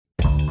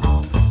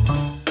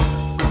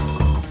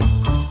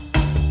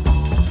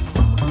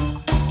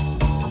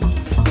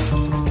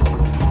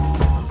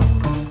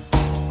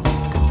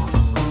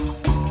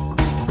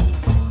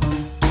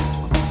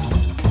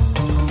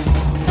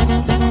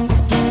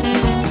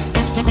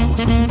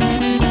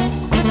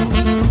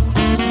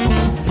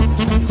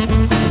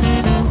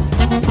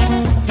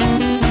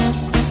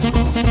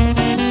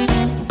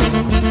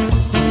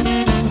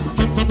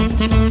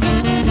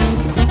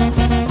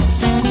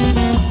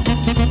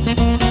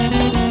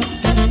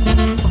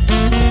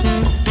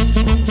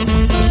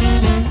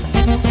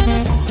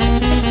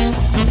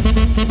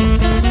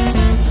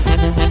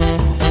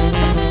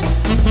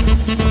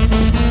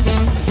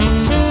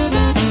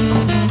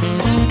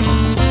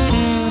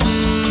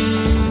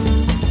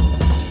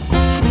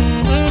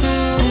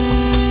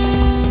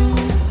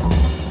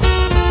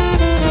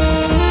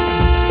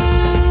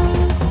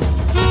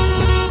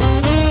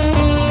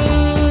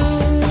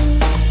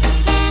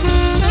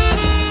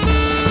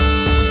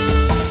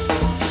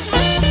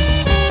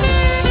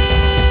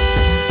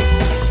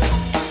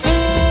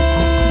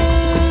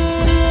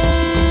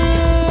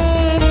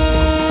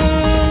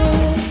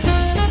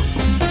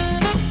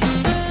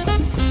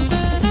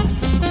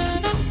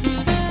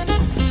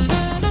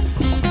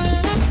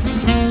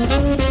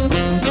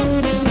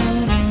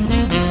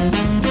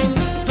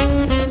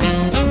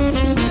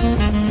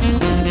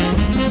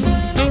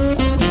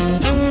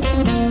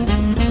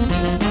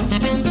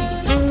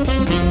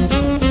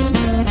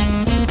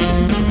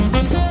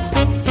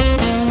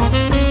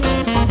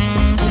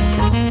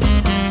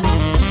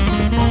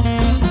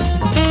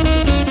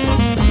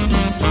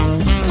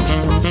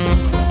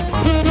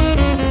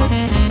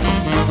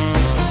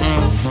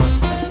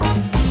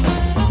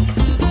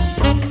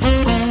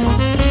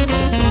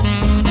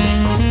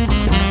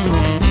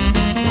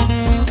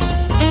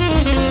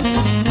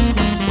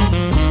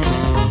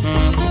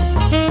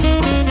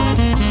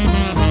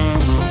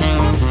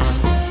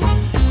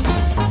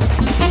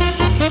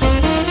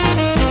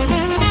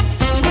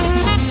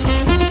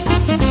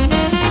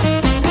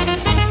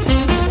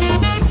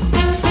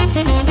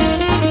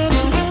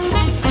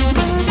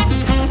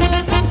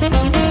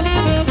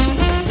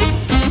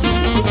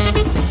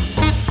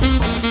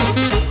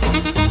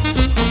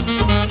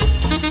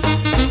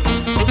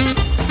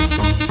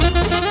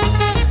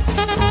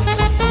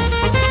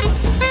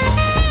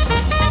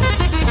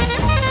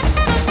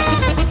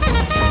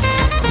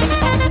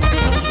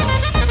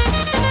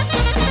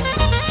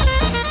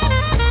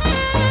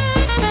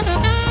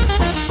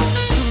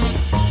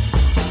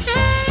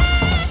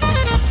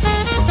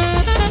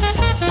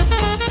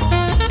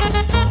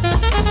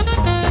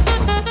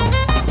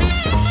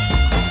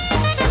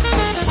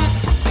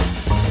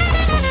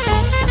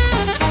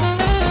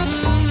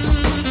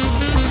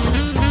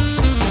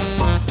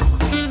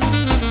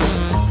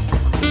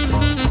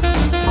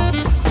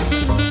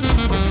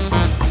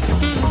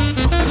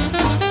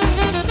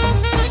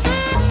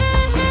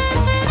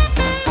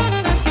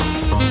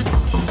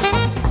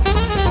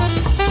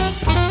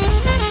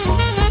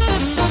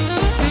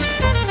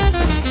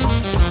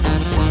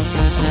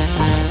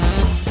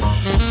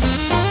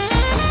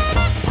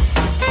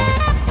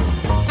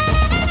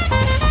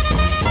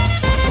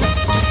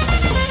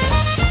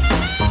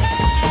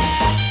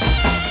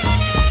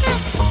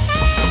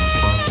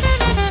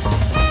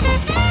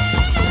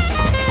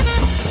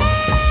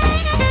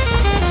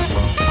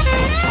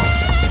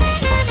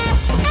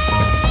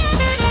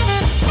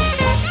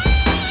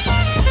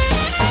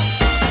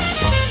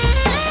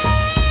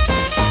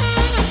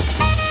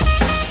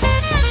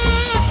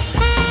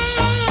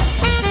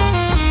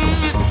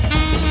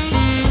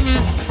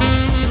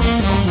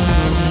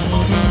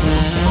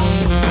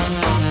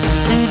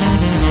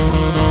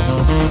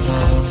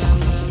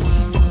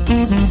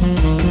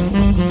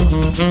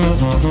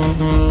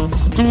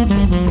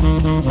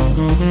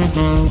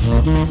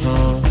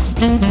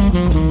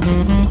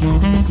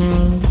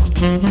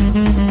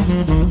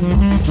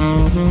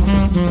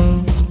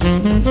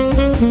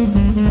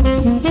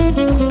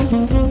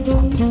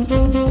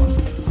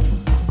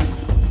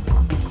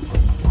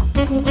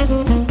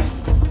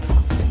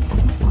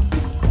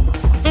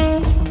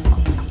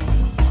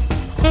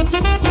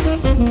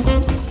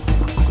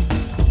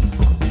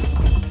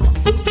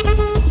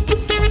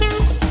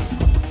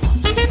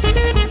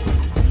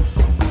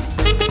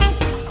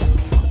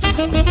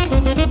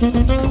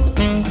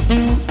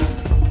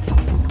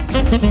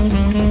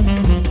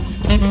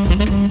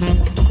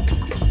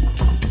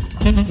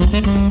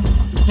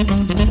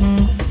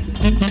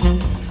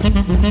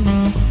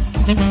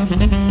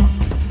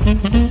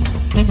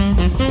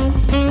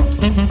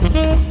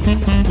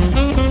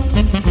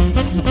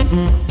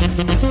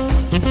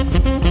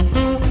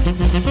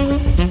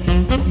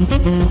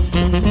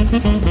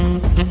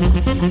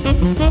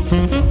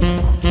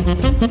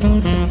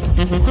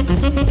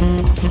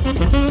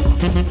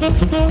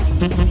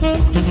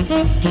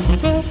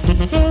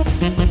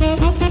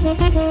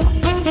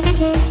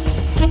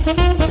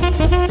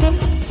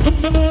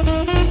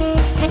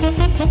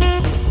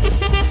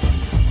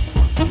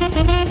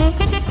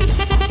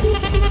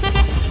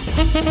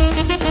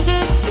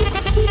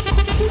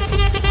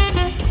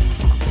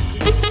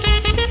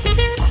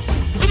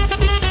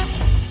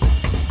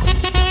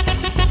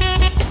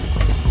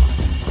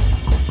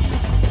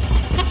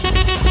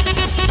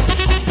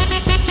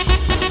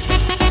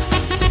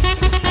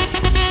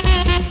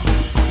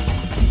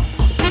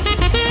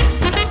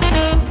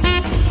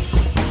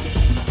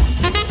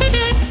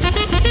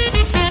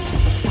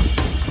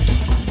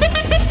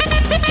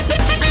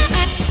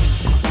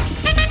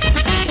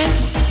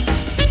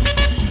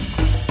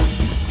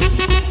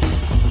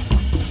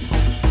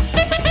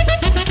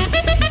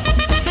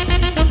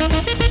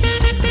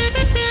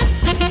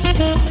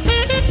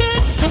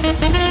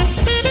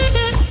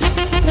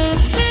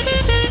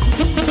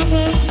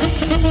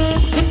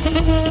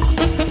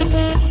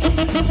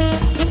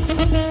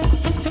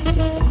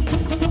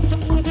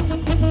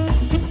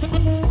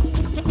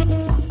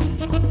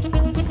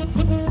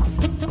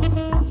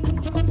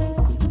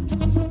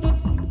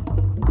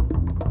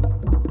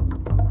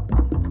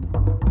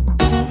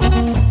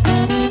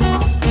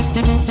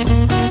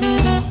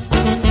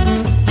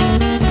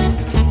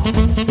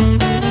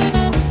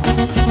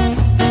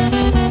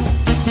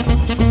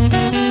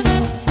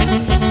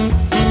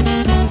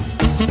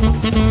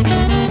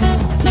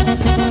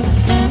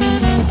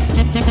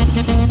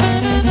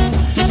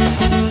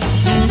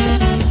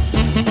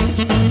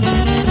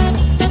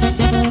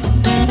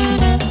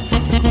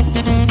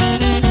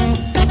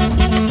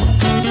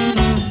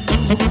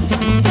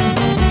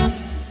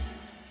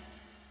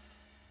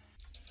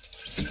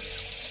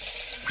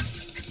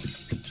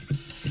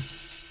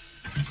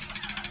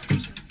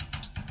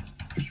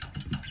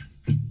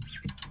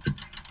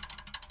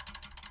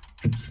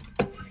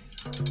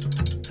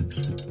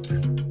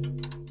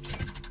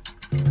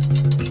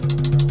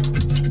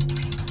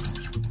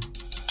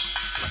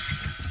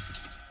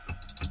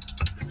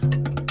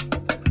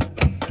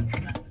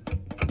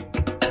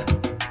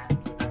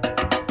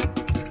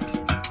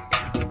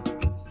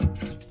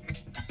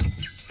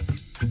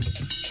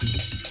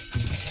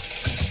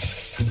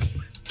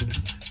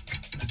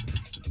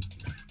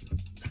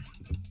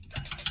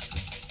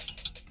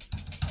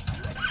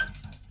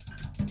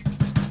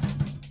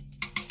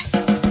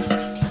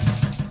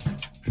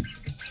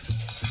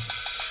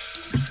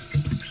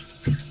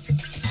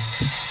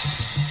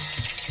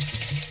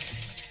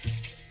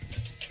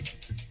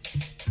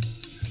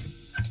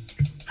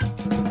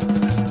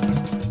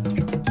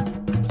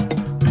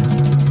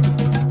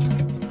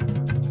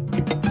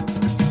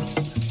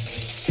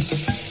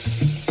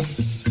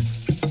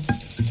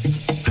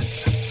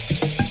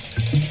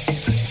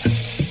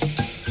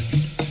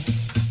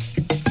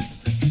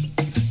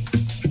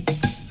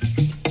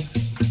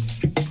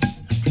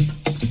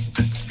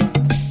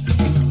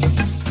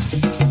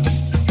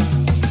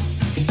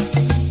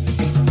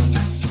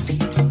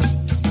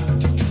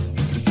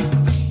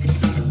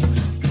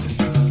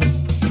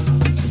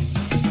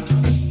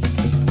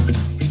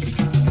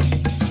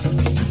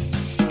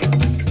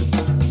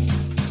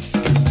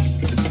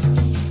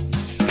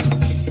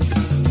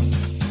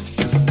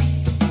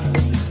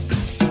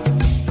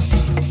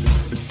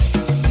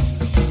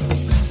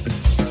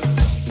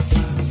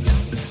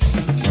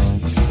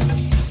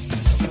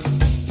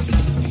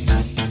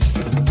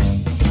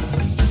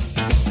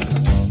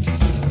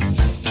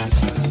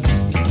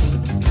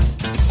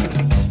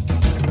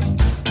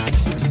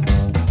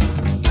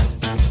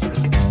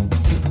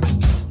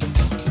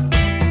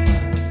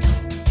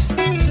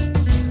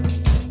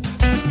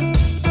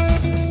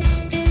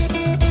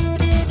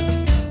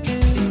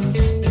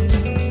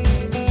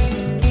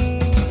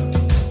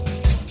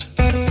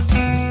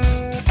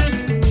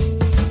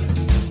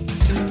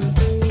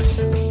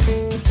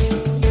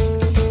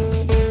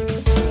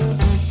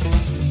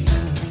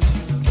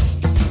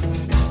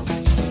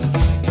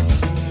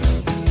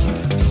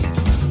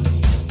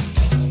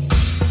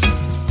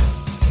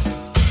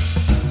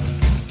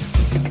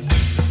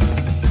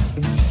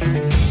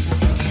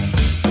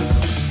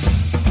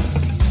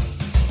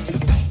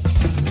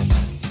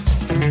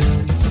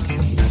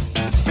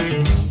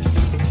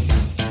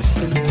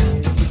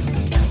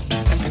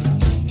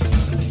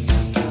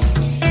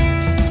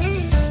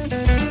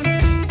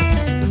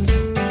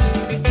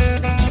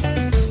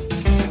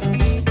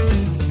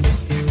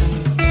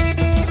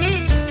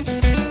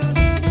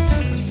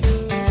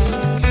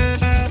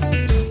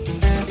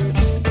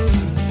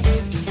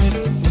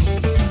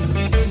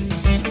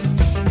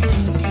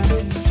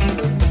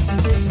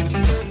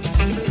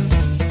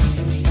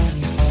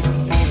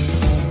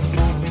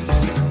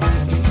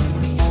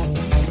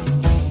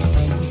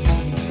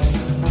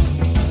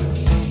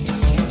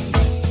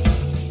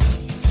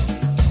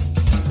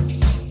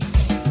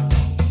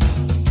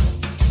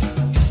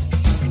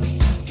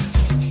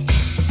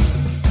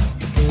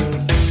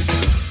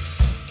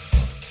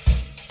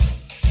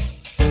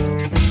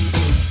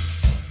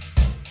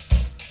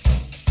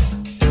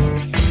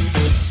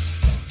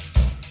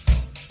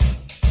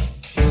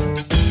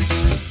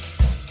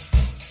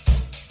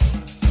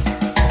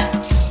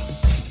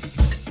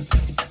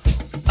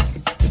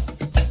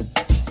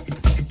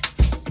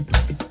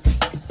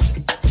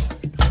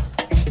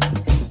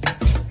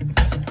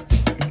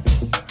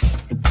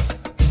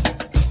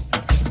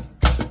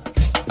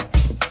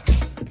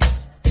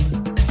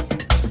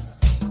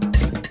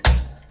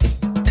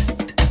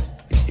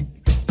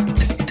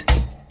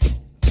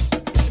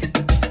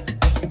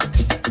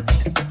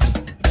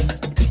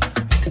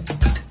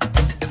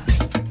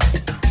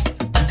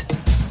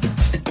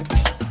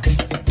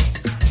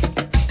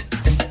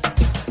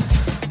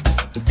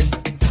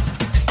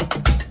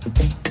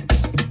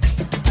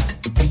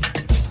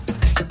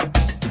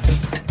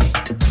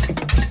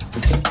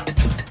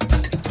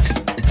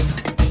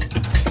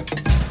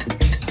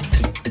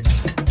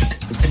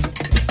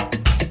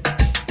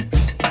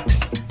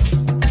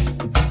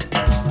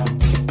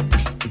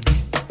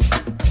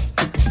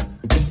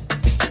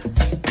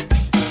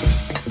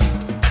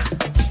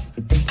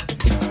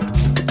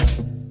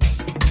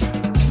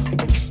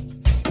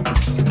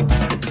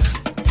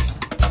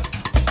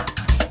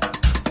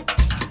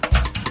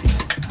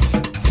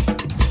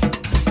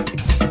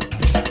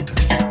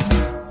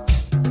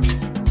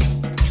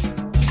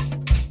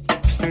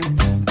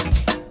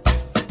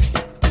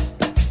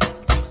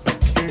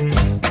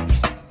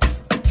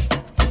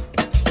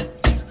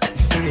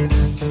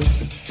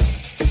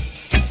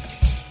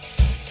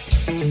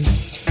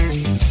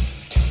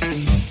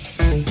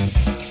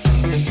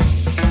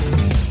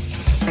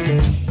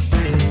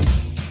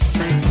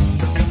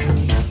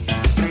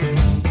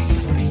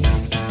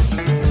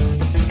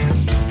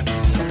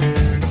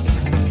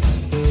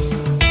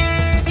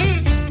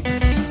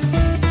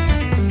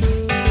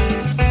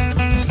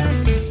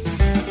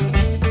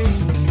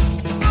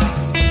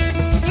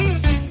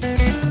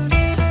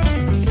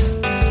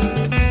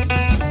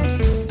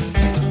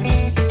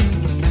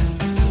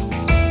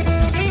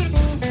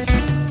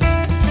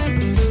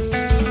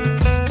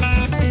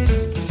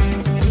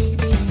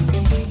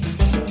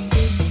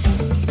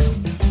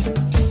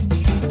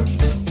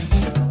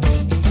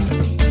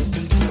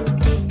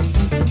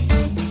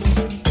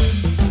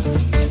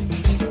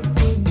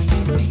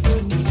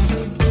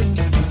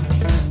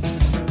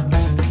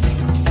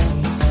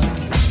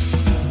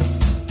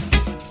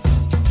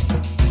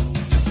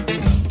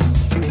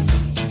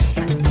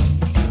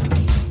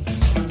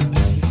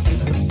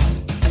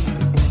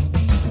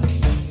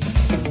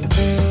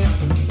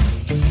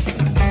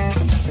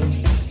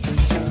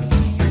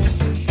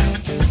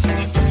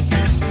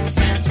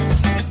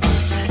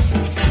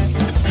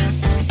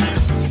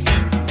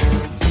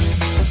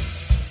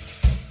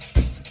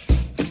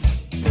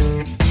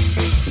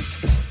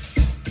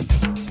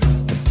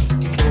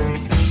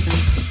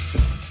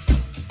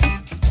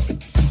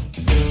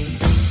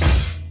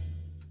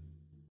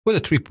 What a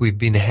trip we've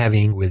been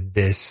having with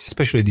this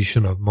special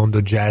edition of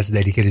Mondo Jazz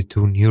dedicated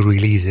to new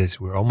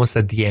releases. We're almost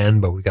at the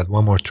end, but we got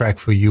one more track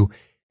for you.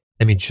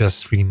 Let me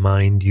just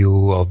remind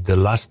you of the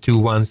last two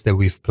ones that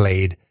we've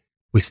played.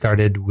 We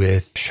started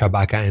with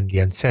Shabaka and the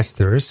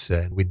Ancestors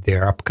with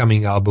their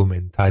upcoming album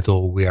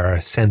entitled We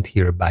Are Sent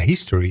Here by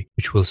History,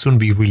 which will soon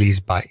be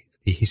released by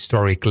the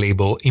historic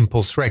label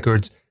Impulse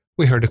Records.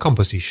 We heard a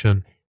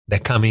composition, The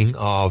Coming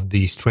of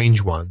the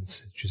Strange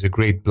Ones, which is a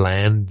great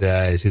blend,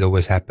 as it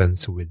always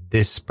happens with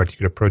this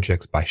particular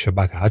project by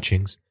Shabaka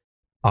Hutchings,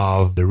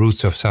 of the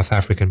roots of South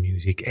African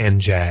music and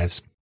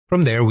jazz.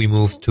 From there, we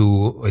moved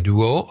to a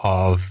duo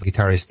of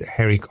guitarist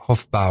Eric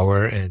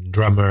Hofbauer and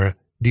drummer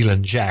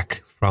Dylan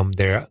Jack from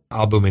their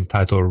album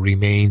entitled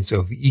Remains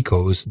of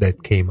Echoes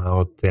that came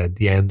out at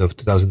the end of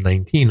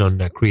 2019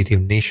 on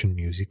Creative Nation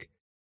Music.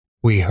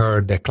 We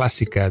heard the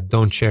classic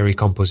Don Cherry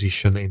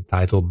composition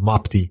entitled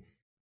Mopti.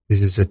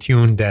 This is a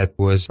tune that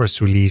was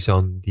first released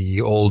on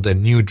the Old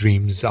and New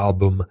Dreams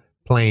album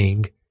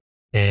Playing,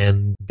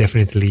 and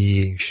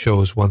definitely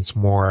shows once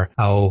more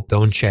how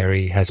Don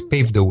Cherry has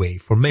paved the way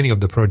for many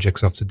of the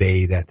projects of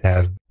today that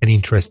have an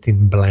interest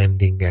in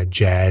blending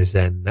jazz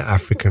and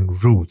African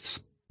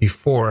roots.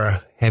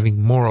 Before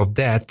having more of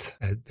that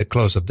at the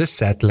close of this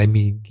set, let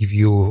me give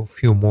you a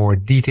few more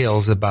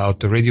details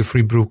about Radio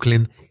Free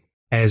Brooklyn.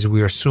 As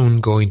we are soon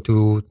going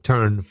to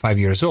turn 5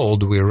 years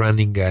old, we're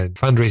running a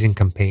fundraising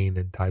campaign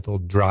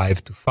entitled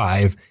Drive to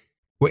 5.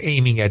 We're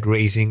aiming at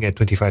raising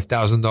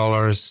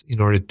 $25,000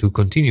 in order to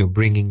continue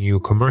bringing you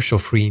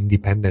commercial-free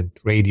independent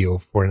radio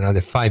for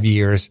another 5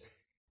 years.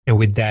 And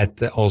with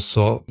that,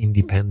 also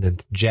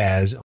independent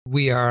jazz.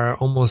 We are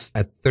almost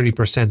at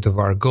 30% of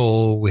our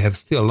goal. We have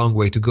still a long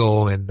way to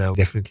go, and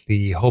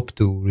definitely hope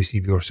to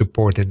receive your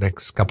support in the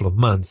next couple of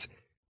months.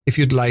 If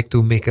you'd like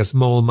to make a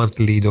small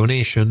monthly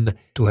donation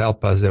to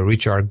help us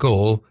reach our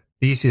goal,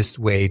 the easiest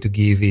way to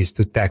give is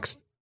to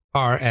text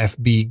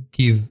RFB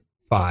Give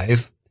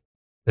 5,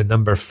 the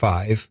number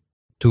 5,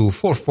 to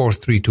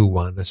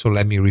 44321. So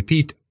let me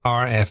repeat,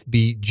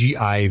 RFB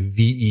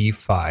GIVE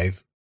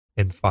 5,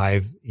 and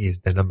 5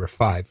 is the number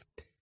 5.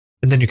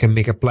 And then you can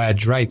make a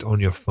pledge right on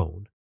your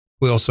phone.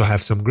 We also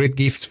have some great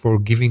gifts for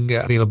giving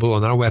available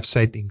on our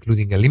website,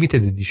 including a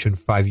limited edition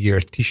 5-year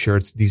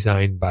t-shirts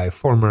designed by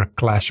former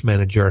Clash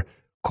manager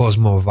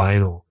Cosmo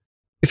Vinyl.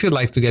 If you'd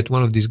like to get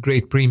one of these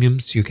great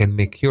premiums, you can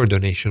make your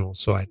donation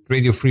also at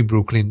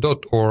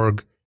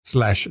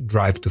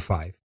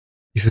radiofreebrooklyn.org/drive-to-5.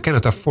 If you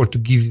cannot afford to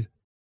give,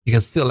 you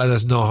can still let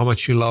us know how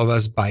much you love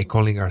us by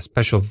calling our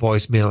special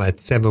voicemail at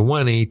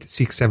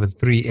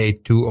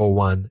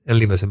 718-673-8201 and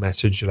leave us a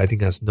message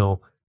letting us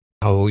know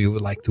how you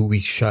would like to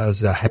wish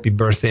us a happy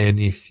birthday, and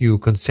if you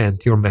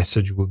consent, your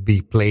message will be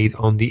played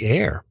on the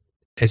air.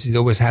 As it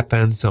always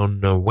happens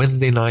on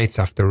Wednesday nights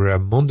after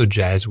Mondo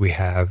Jazz, we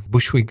have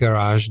Bushwick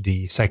Garage,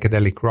 the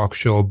psychedelic rock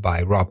show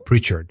by Rob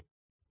Pritchard.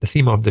 The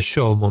theme of the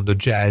show, Mondo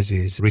Jazz,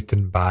 is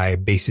written by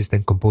bassist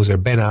and composer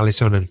Ben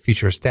Allison and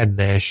features Ted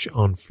Nash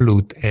on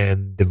flute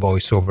and the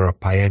voiceover of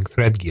Payang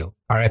Threadgill.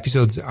 Our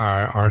episodes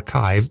are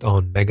archived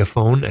on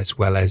Megaphone as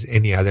well as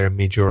any other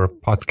major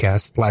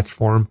podcast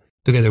platform,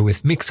 together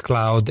with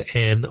Mixcloud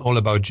and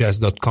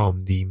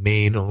allaboutjazz.com, the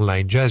main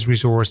online jazz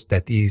resource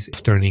that is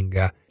turning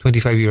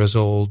 25 years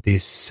old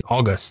this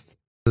August.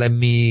 Let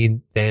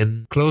me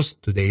then close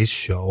today's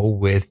show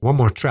with one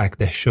more track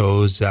that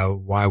shows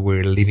why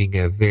we're living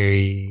a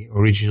very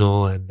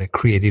original and a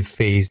creative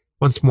phase,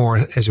 once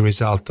more as a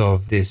result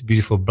of this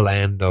beautiful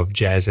blend of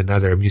jazz and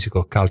other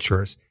musical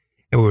cultures.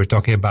 And we were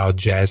talking about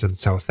jazz and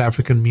South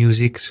African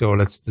music, so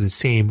let's do the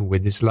same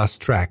with this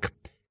last track.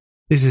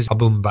 This is an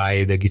album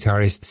by the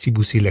guitarist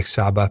Sibusi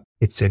Lexaba.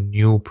 It's a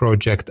new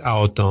project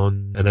out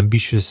on an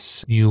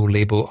ambitious new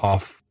label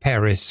of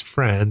Paris,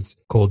 France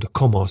called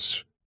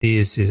Komos.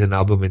 This is an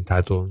album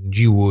entitled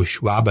Jiwu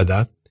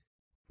Shwabada,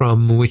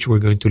 from which we're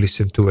going to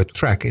listen to a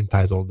track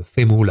entitled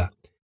Femula,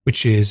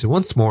 which is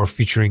once more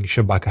featuring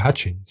Shabaka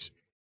Hutchins.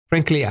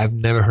 Frankly, I've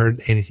never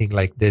heard anything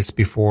like this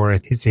before.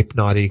 It's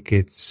hypnotic,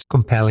 it's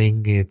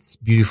compelling, it's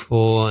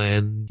beautiful,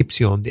 and keeps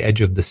you on the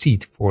edge of the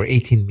seat for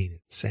 18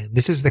 minutes. And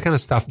this is the kind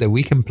of stuff that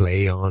we can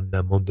play on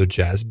Mondo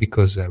Jazz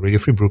because Radio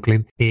Free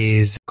Brooklyn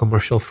is a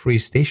commercial-free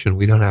station.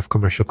 We don't have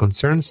commercial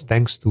concerns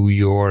thanks to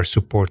your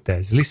support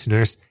as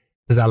listeners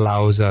that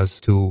allows us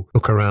to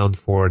look around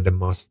for the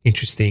most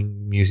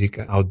interesting music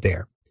out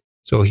there.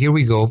 So here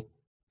we go,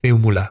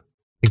 Femula.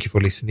 Thank you for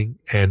listening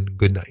and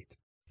good night.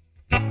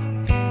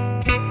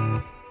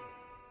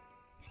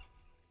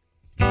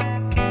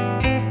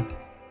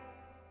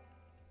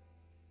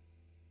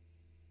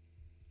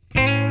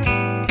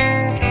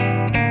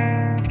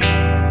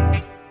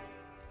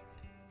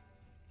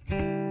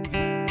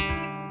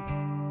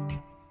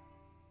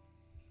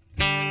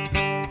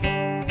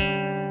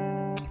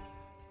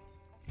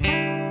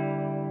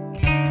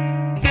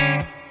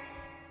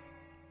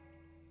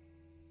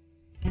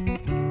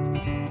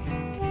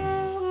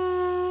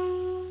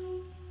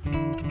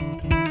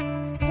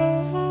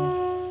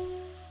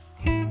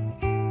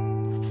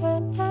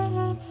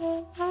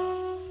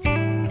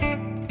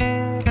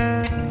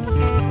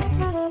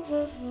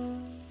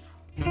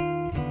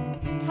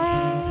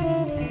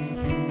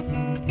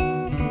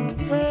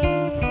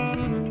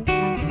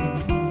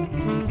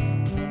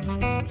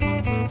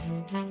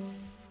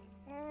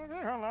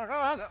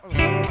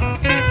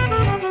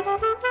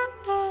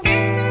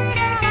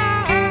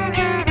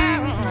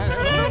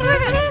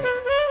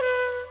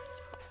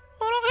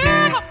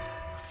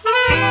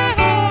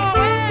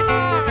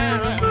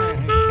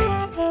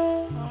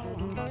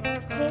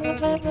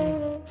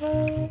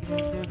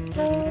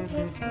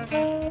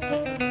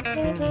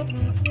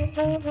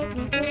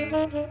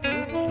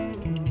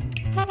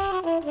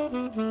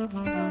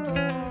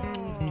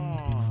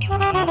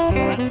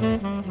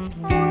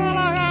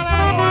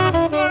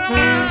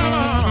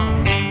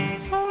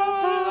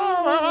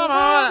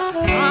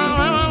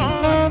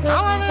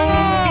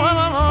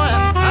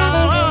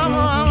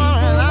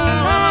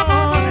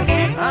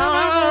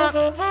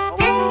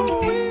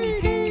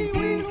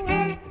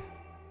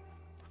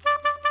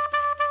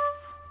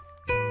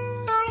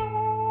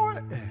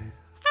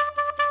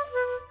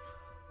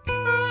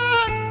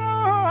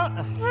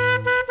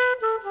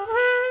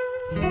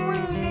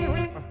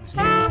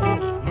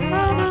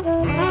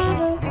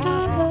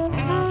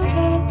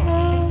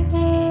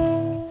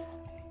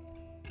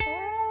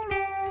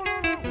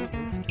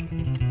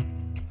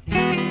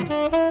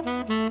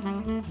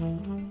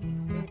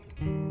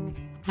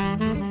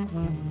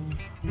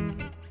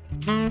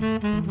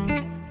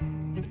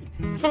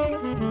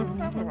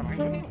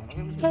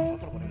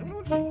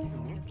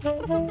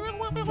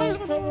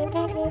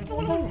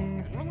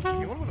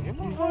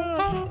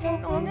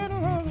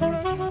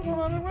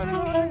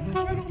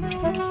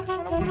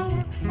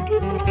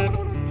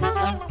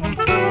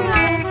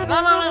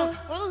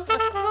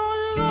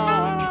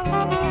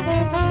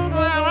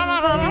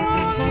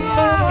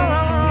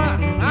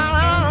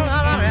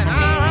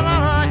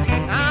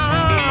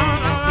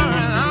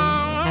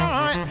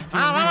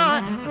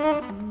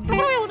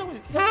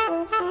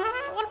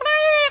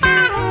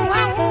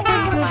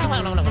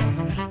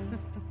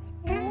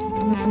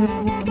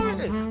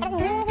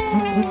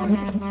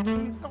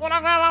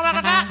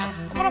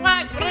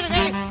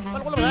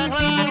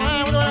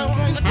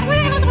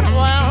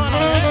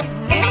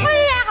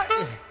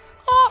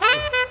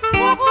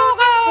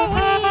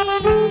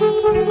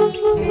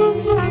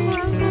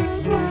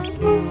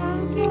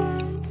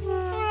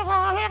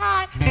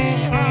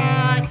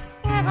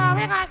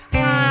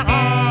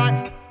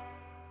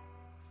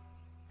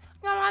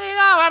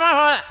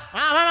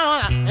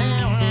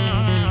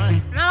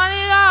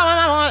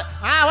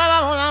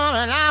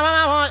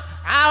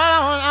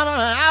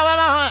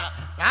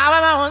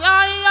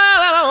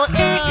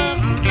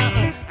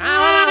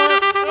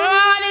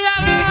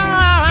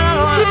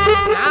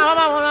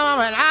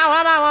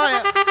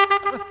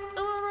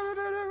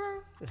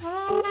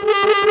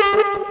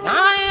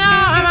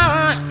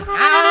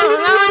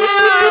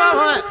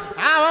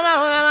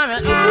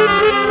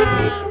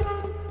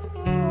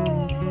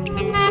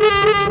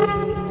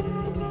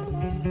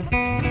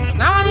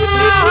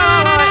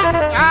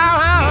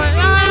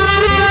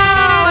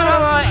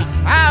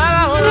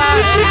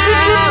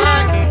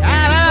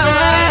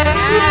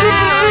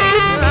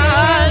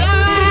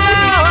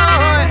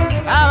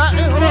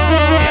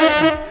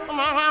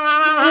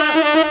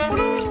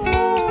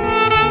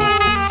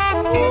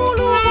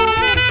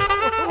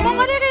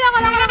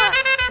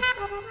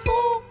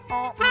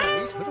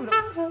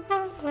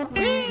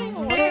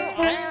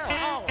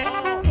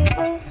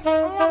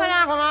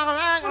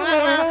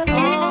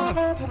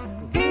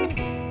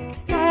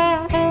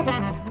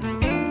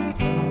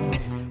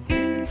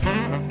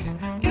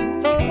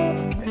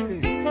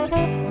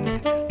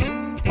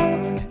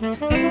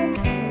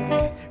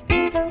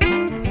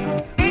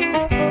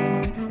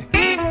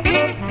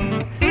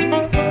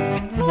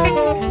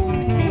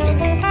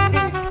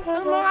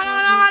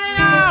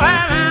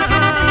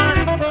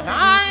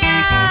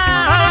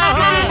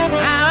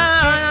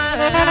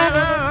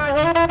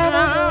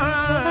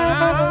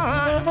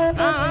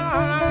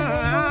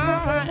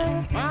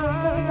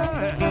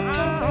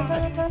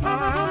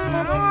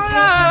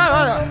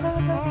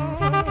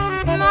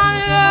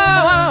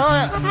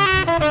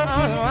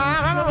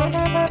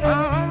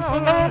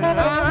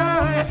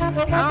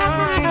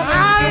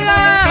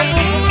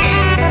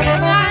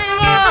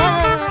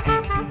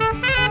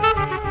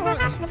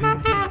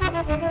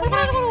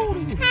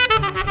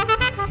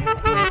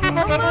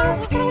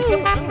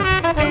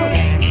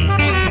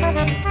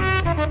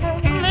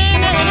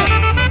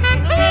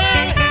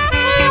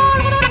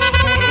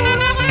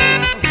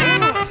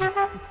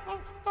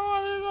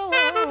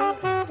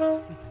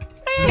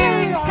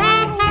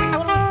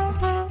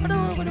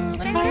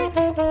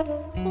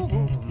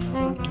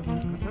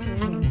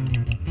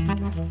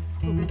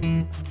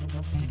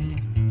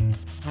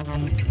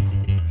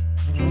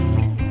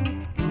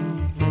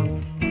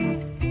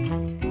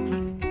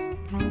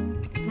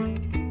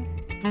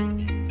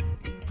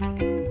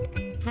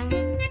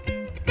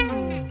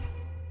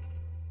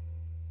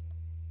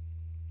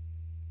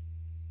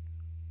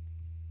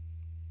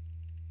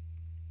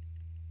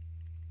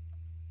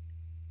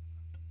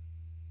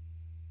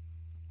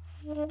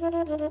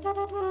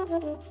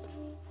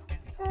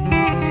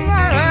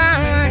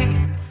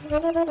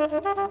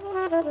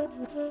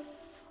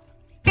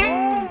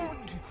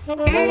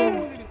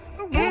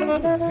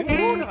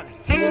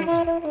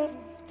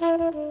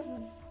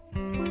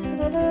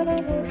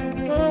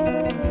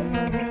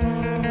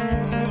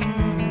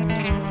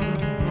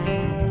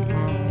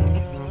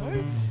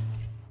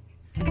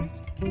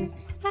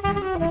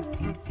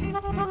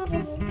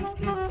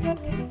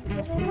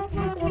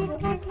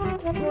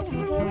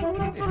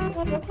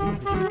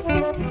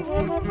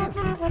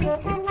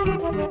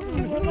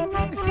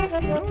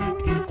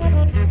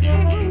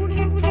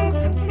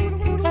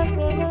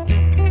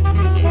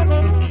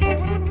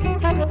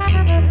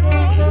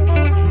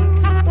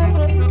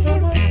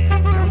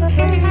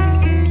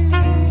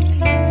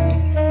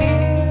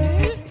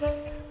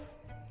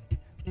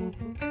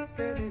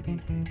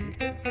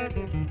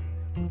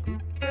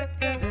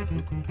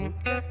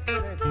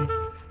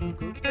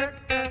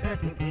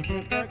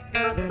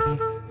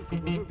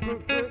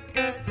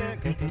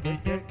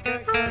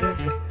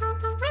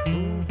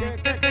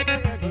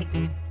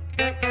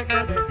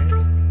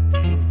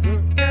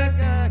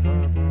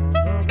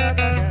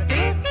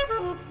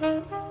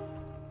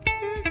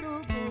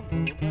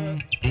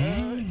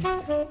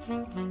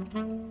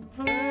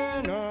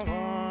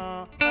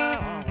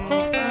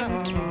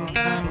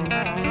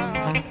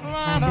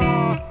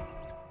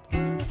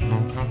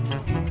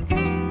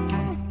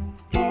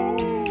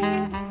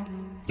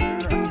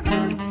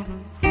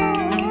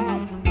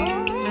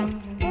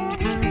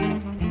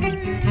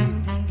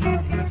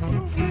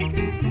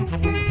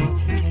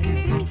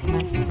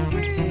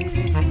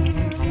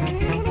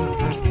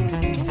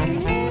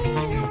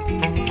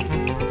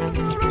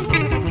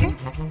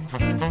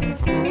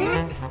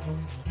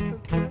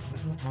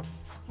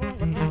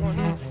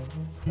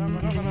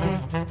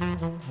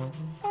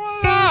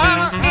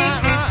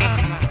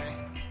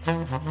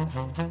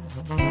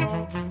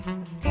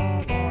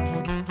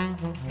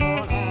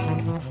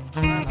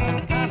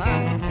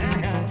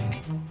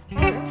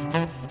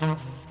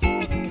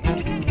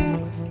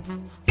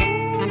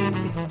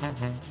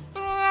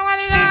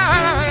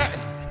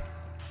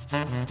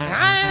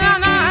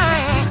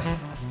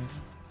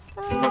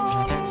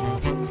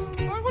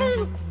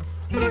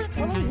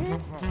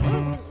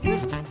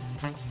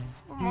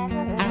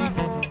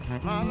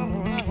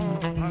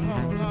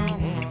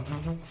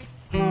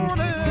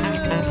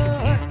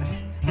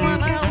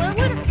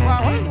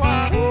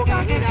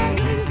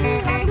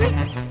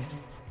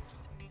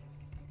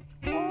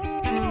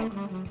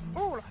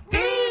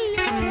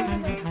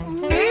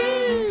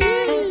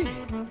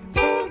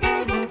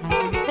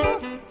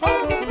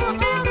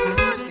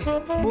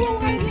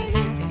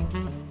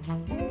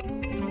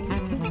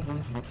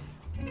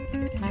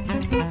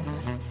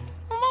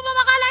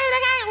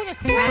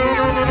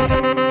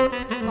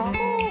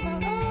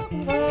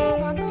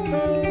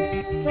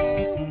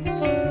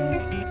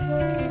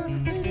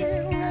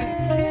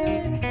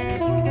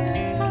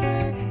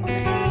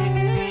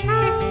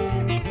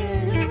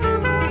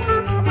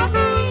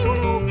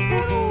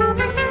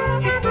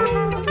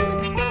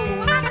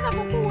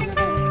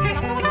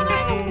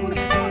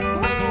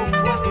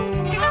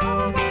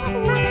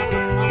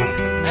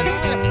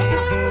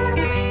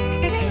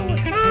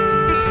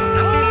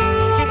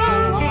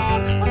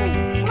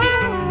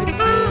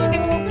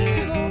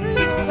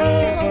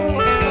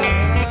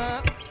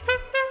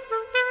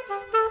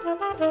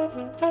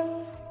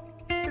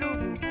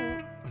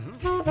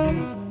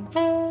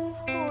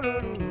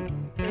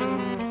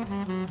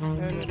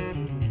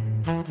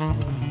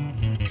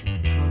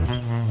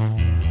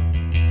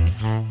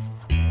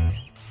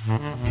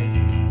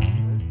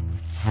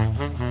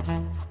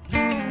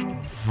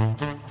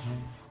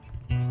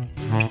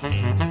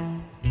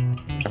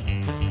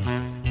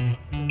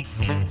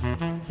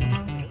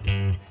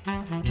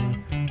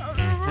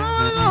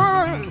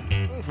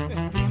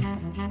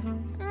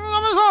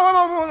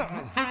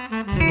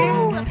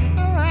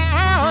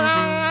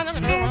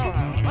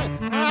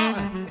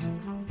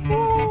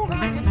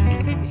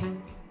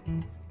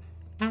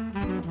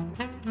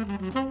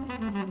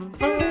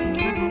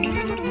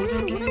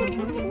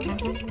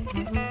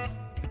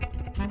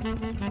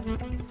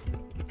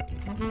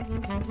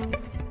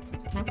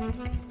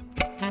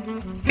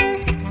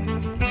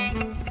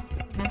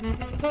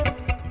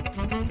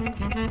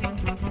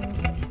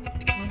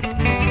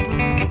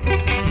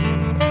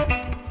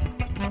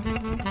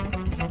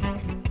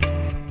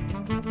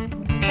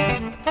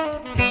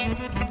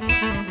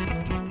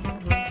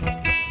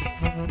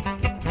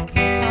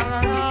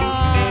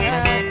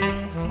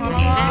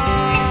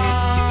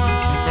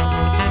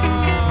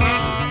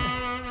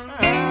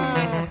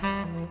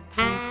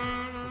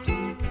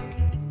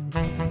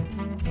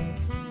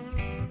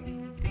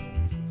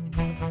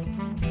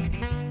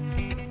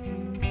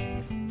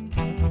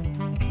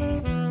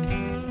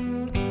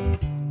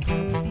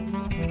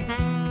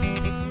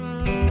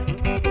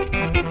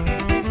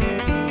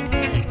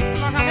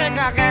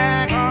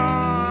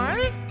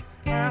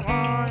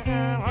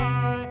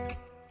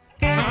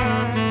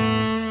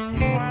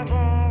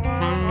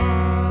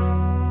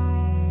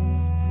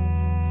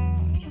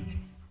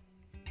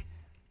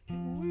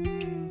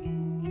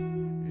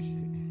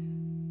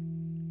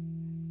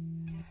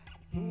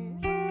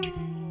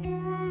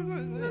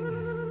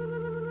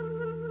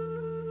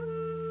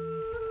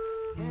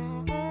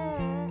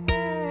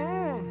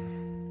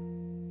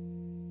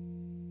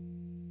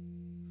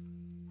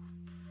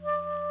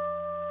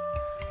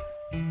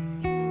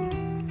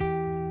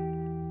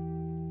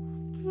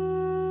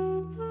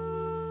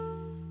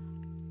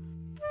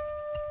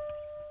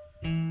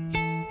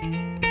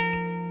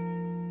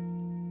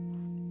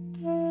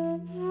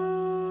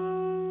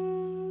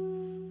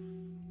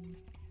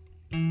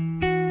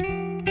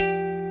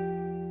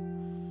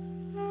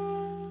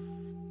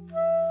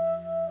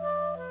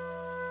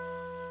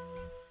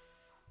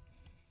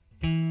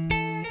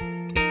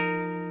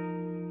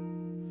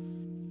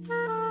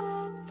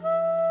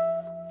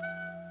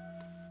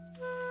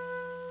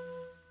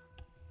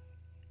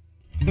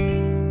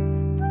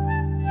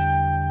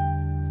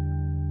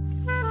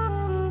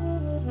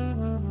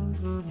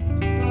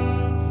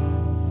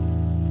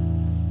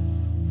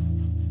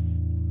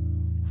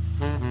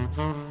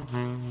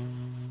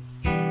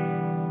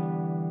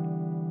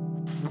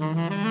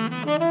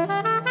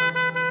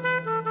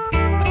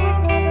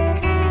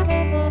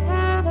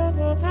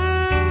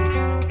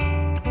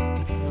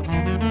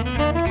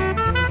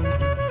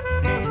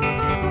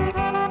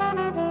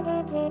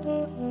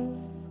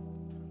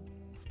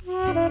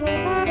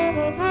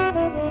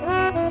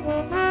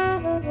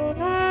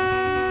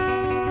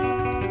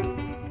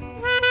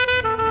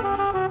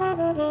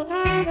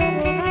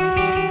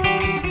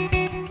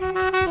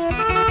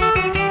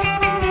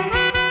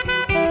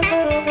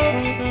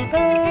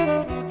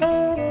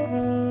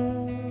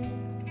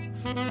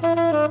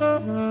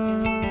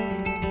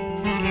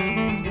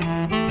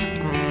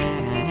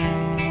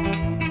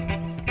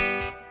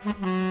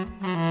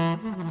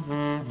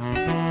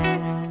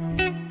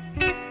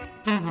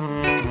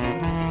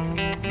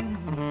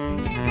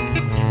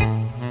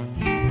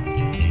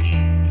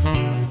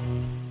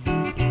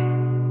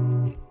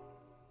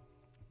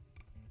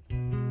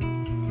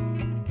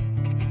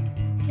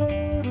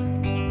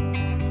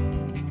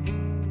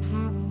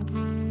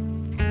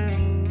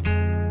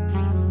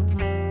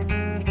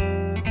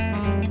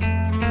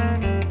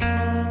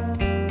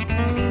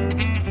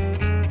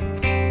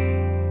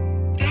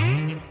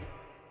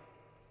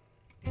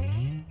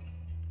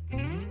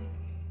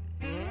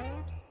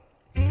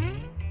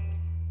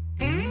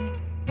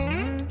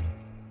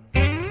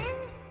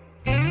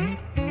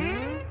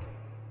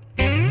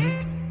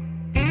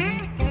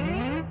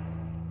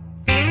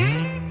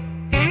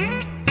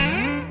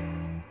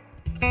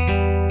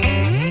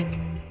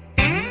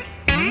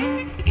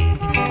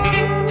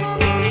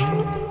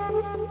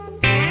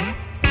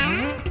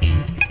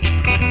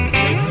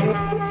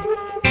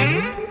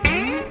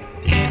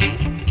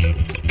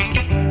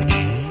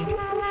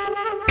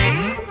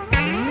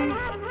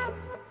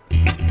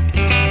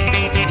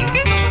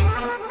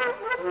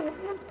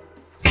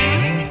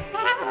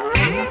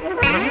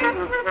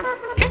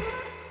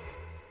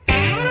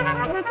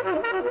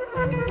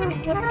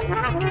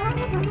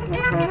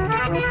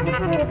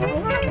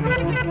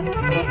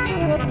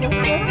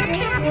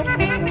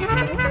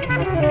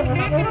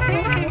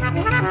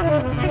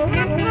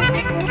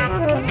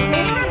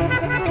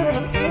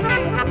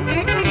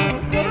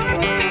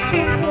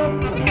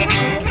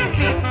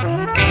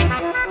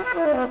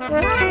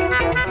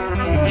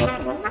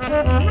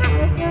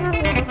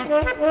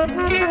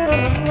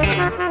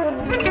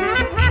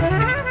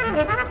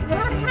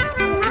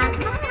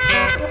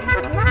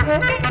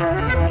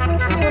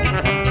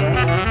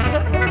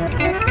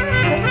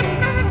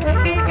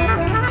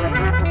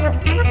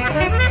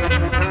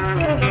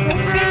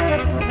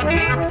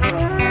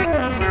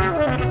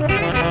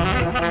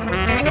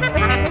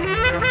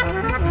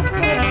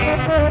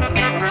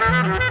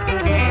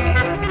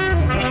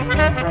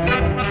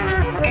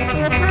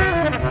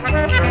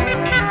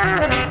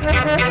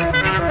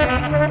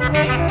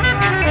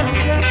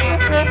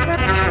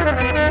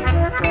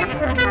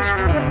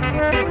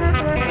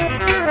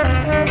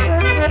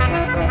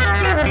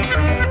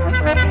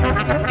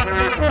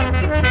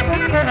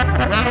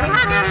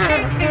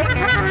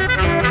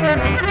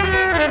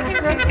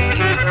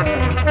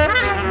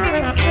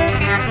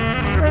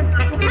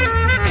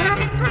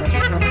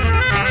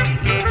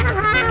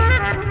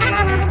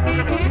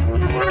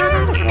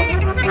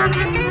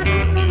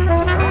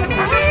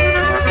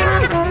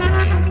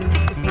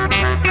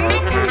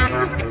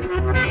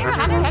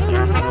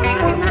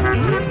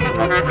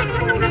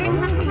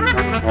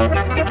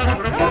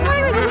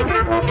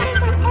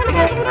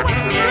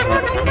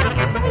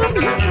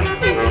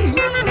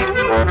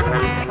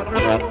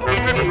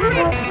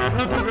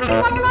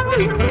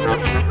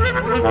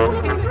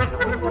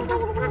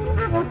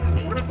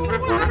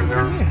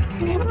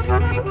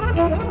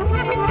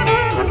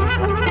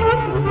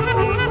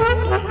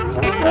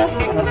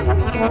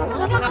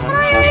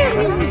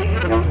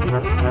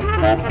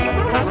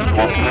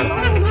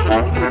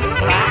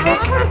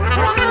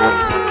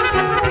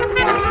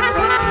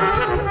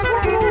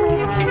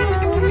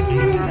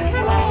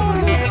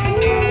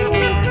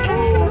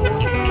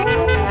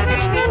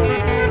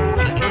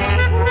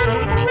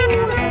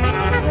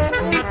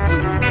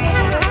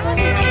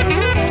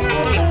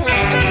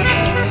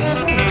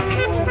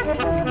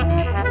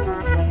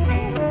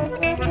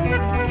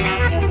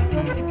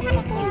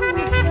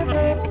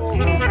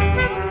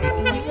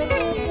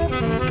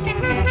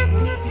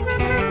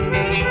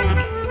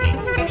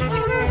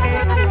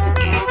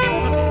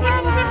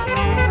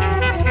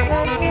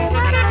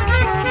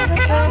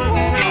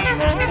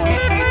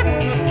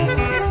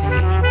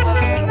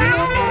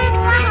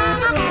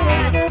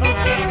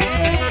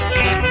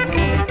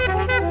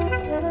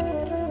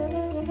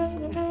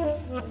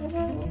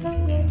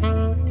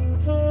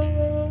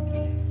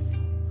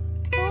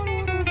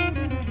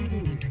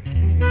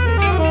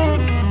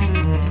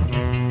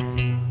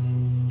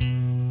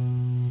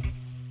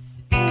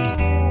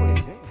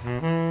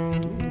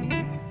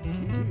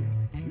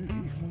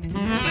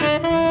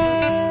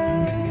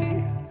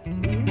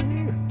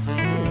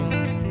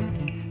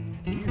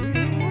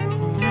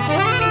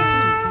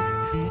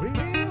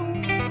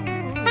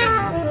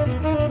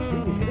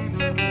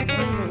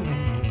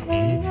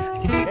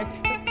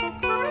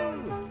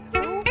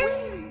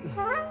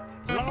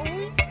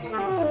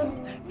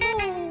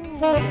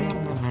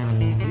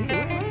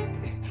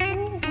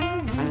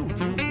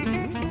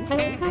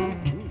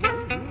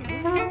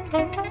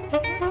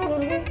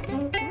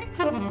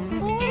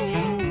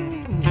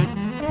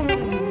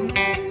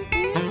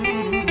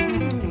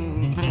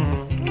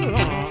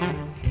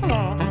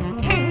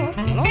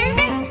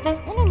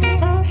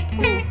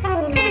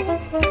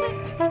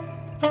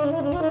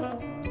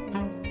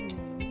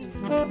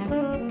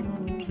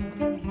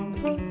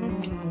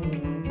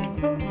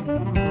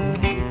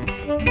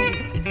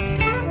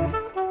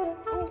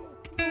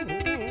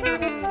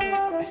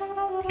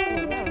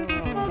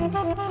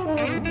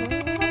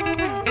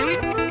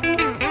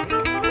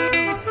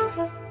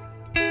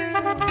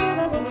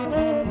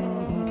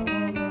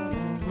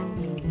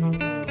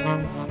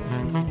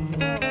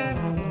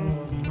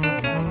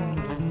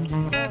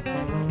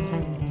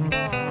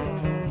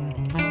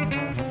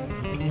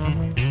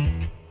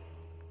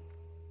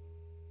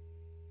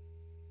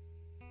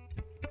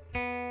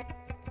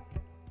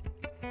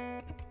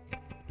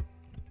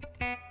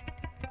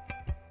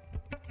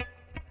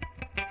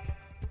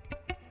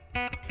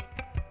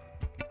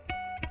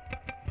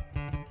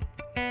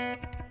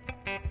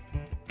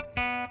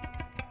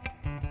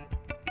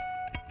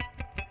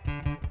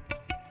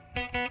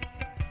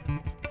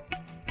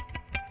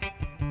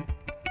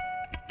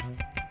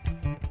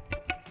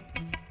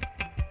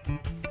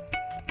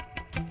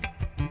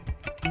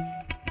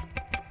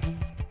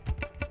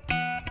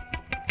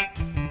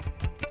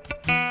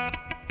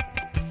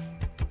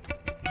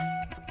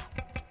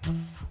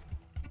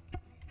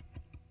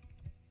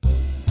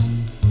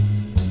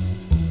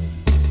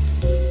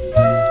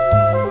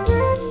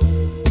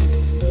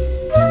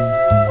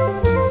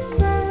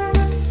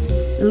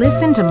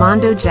 Listen to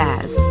Mondo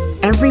Jazz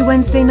every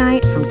Wednesday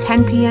night from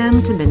 10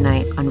 p.m. to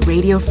midnight on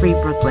Radio Free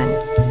Brooklyn.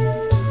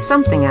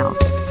 Something else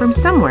from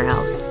somewhere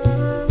else.